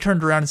then they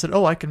turned around and said,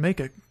 I can make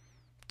it.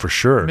 For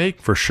sure.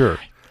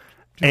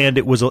 And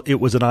it was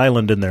an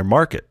island in their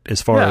market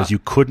as far as you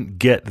couldn't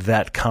get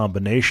that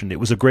combination. It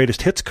was a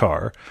greatest hits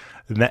car,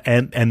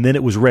 and then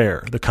it was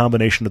rare, the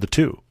combination of the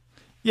two.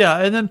 Yeah,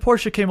 and then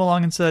Porsche came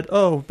along and said,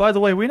 by the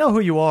way, we know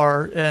who you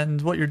are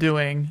and what you're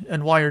doing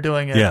and why you're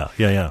doing it.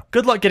 Yeah.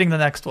 Good luck getting the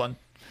next one.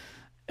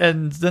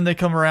 And then they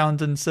come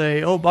around and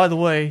say, by the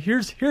way,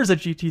 here's a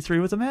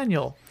GT3 with a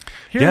manual.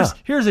 Here's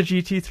a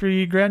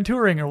GT3 Grand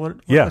Touring or what?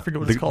 I forget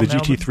what it's called now. The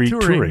GT3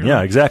 Touring.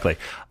 Yeah, exactly.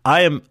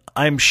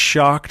 I'm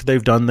shocked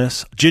they've done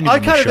this.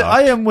 Genuinely shocked.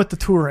 I am with the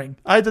Touring.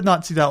 I did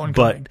not see that one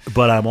coming.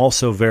 But I'm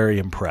also very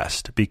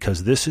impressed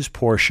because this is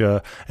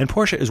Porsche, and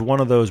Porsche is one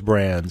of those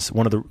brands,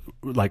 one of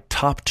the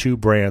top two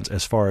brands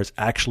as far as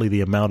actually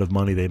the amount of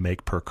money they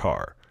make per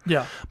car.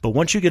 Yeah. But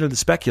once you get into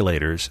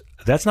speculators,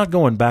 that's not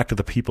going back to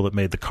the people that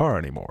made the car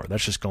anymore.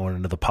 That's just going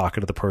into the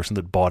pocket of the person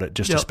that bought it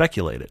just to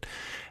speculate it.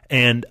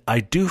 And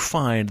I do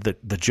find that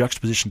the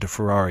juxtaposition to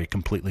Ferrari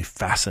completely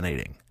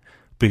fascinating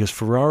because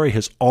Ferrari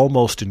has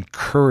almost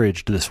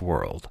encouraged this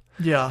world.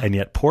 Yeah. And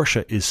yet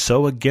Porsche is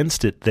so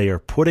against it, they are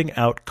putting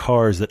out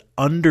cars that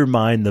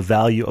undermine the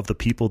value of the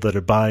people that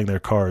are buying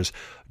their cars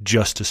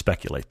just to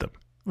speculate them.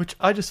 Which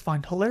I just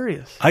find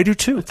hilarious. I do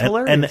too. It's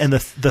hilarious. And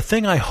the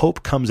thing I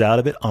hope comes out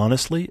of it,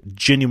 honestly,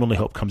 genuinely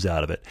hope comes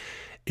out of it,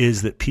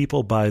 is that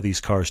people buy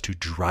these cars to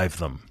drive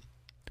them.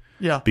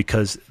 Yeah.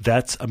 Because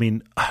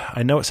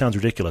I know it sounds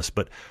ridiculous,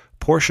 but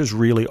Porsches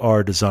really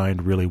are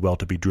designed really well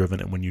to be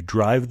driven. And when you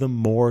drive them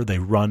more, they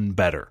run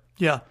better.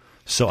 Yeah.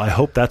 So I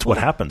hope that's what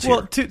happens here.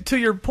 Well, to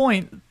your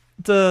point,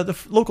 the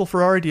local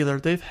Ferrari dealer,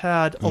 they've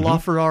had a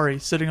LaFerrari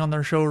sitting on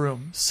their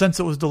showroom since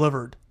it was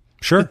delivered.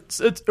 Sure.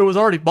 It was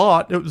already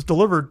bought. It was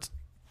delivered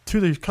to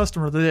the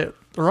customer the day it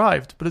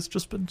arrived, but it's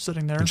just been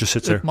sitting there. It just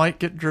sits there. It might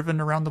get driven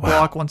around the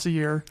block once a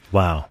year.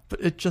 Wow.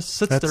 But it just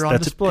sits there on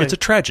display. It's a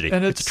tragedy.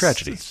 And it's a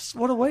tragedy.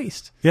 What a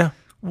waste. Yeah.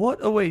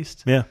 What a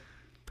waste. Yeah.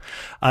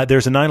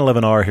 There's a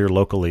 911R here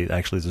locally.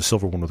 Actually, there's a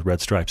silver one with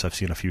red stripes I've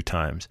seen a few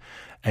times.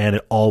 And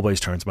it always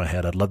turns my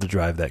head. I'd love to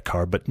drive that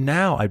car. But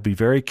now I'd be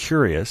very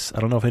curious. I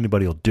don't know if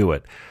anybody will do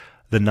it.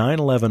 The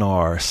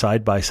 911R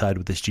side by side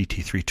with this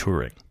GT3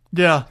 Touring.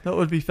 Yeah, that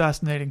would be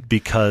fascinating.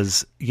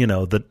 Because, the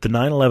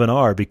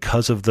 911R,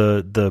 because of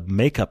the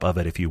makeup of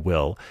it, if you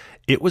will,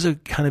 it was a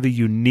kind of a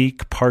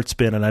unique parts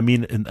bin, and I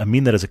mean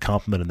that as a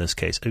compliment in this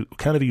case,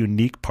 kind of a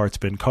unique parts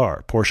bin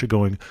car. Porsche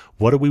going,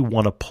 what do we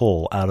want to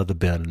pull out of the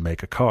bin and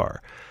make a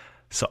car?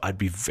 So I'd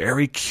be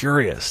very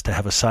curious to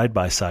have a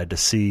side-by-side to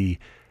see,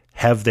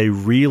 have they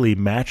really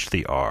matched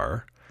the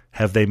R?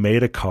 Have they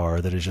made a car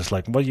that is just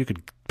like, well, you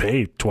could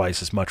pay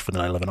twice as much for the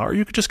 911R.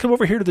 You could just come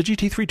over here to the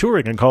GT3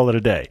 Touring and call it a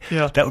day.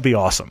 Yeah. That would be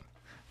awesome.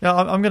 Yeah,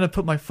 I'm going to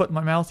put my foot in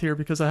my mouth here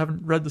because I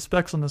haven't read the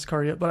specs on this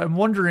car yet, but I'm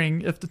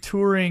wondering if the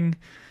Touring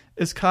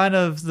is kind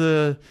of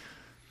the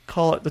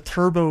call it the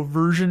turbo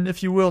version,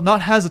 if you will. Not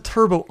has a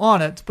turbo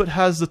on it, but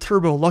has the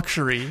turbo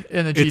luxury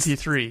in the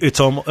GT3. It's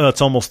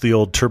almost the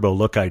old turbo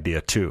look idea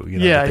too,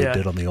 that they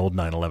did on the old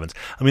 911s.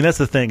 I mean, that's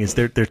the thing is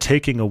they're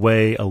taking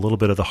away a little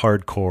bit of the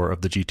hardcore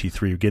of the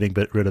GT3, getting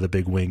rid of the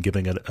big wing,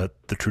 giving it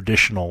the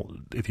traditional,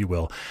 if you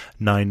will,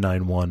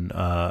 991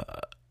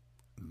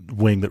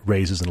 wing that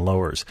raises and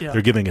lowers. Yeah.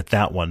 They're giving it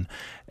that one,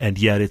 and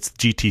yet it's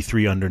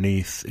GT3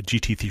 underneath,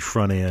 GT3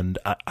 front end.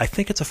 I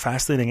think it's a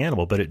fascinating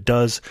animal, but it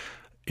does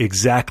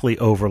exactly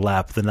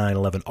overlap the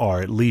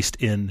 911R, at least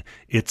in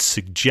its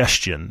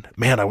suggestion.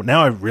 Man,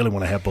 now I really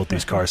want to have both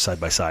these cars side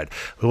by side.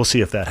 We'll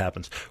see if that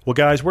happens. Well,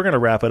 guys, we're going to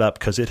wrap it up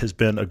because it has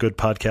been a good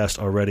podcast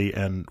already,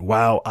 and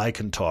wow, I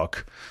can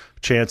talk.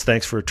 Chance,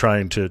 thanks for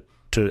trying to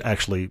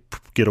actually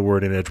get a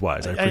word in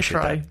edgewise. I appreciate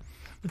that.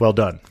 Well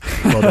done.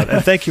 Well done.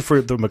 And thank you for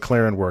the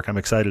McLaren work. I'm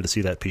excited to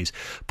see that piece.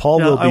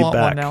 Paul will be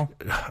back. One now.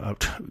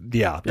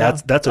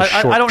 That's a short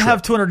trip. I don't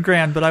have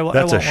 $200,000, but that's I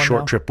want a short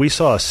one trip. We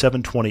saw a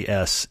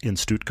 720S in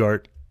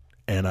Stuttgart,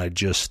 and I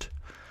just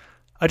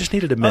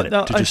needed a minute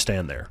to just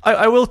stand there.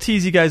 I will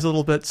tease you guys a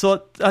little bit.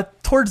 So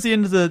towards the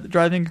end of the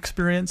driving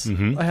experience,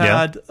 I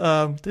had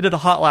they did a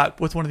hot lap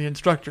with one of the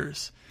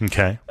instructors.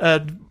 Okay.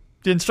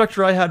 The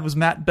instructor I had was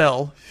Matt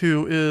Bell,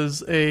 who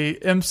is a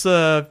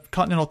IMSA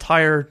Continental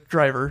Tire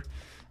driver,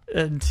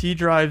 and he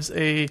drives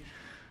a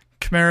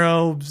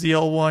Camaro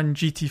ZL1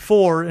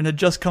 GT4 and had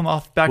just come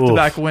off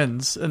back-to-back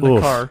wins in the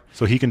car.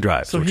 So he can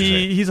drive. So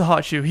he's a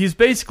hot shoe. He's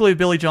basically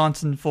Billy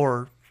Johnson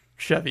for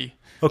Chevy.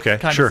 Okay,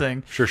 kind of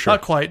thing. Sure.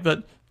 Not quite,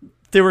 but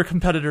they were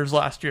competitors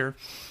last year.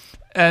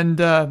 And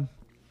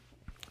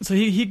so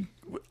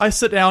I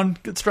sit down,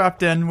 get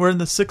strapped in. We're in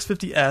the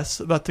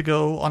 650S, about to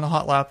go on a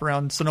hot lap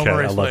around Sonoma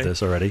Raceway. I love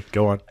this already.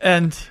 Go on.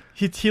 And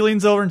he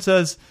leans over and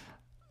says,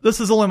 "This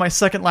is only my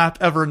second lap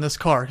ever in this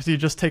car," because he'd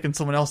just taken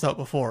someone else out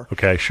before.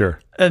 Okay, sure.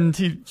 And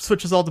he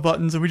switches all the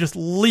buttons, and we just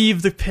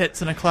leave the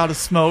pits in a cloud of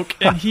smoke.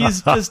 And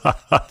he's just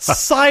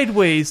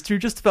sideways through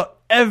just about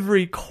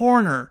every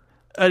corner.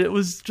 And it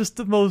was just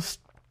the most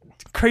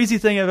crazy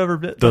thing I've ever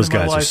been. Those in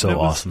my guys life. are so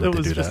awesome that they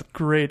do that. It was just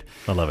great.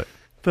 I love it.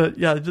 But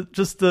yeah,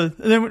 just and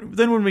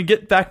then when we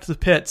get back to the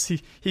pits,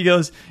 he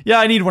goes,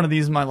 "Yeah, I need one of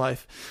these in my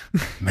life."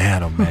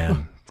 Man, oh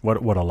man.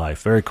 What a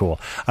life. Very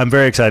cool. I'm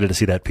very excited to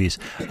see that piece.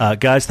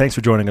 Guys, thanks for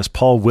joining us.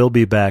 Paul will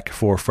be back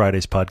for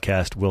Friday's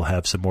podcast. We'll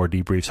have some more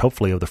debriefs,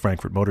 hopefully, of the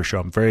Frankfurt Motor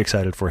Show. I'm very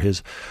excited for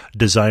his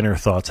designer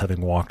thoughts,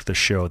 having walked the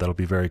show. That'll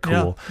be very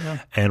cool. Yeah.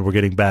 And we're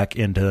getting back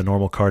into the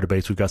normal car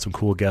debates. We've got some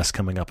cool guests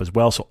coming up as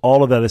well. So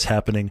all of that is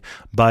happening.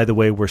 By the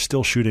way, we're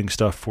still shooting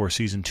stuff for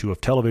Season 2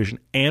 of television,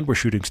 and we're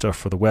shooting stuff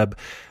for the web.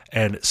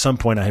 And at some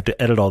point, I have to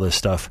edit all this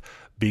stuff,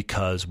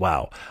 because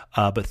wow.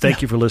 But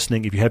thank you for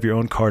listening. If you have your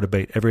own car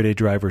debate,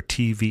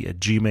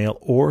 everydaydrivertv@gmail.com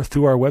or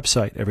through our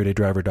website,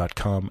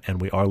 everydaydriver.com. And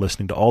we are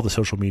listening to all the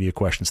social media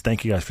questions.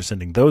 Thank you guys for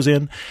sending those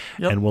in,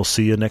 and we'll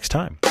see you next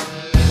time.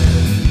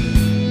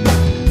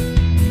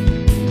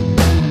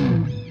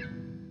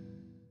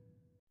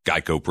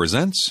 Geico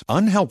presents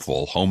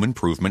Unhelpful Home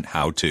Improvement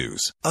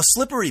How-Tos. A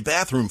slippery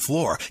bathroom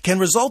floor can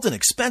result in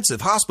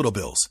expensive hospital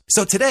bills.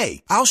 So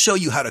today, I'll show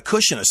you how to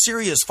cushion a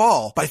serious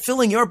fall by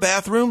filling your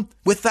bathroom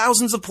with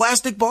thousands of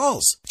plastic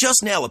balls.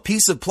 Just nail a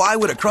piece of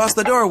plywood across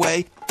the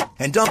doorway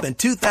and dump in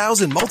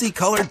 2,000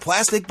 multicolored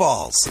plastic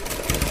balls.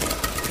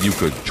 You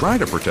could try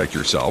to protect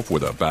yourself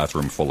with a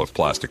bathroom full of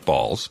plastic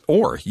balls,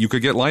 or you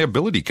could get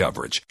liability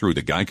coverage through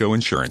the Geico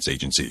Insurance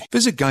Agency.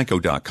 Visit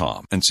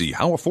geico.com and see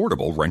how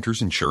affordable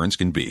renter's insurance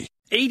can be.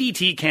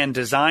 ADT can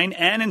design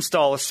and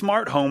install a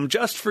smart home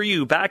just for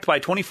you, backed by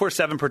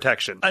 24/7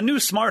 protection. A new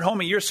smart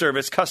home at your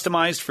service,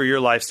 customized for your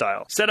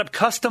lifestyle. Set up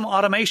custom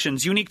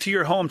automations unique to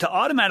your home to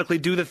automatically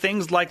do the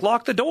things like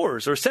lock the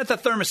doors or set the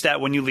thermostat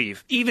when you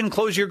leave. Even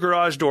close your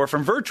garage door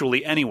from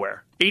virtually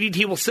anywhere.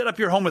 ADT will set up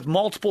your home with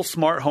multiple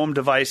smart home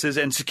devices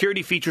and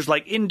security features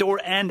like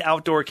indoor and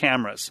outdoor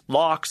cameras,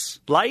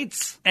 locks,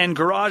 lights, and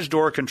garage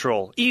door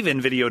control,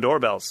 even video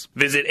doorbells.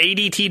 Visit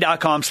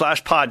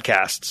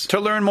ADT.com/podcasts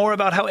to learn more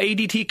about how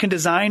ADT can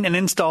design and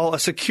install a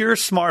secure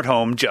smart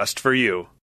home just for you.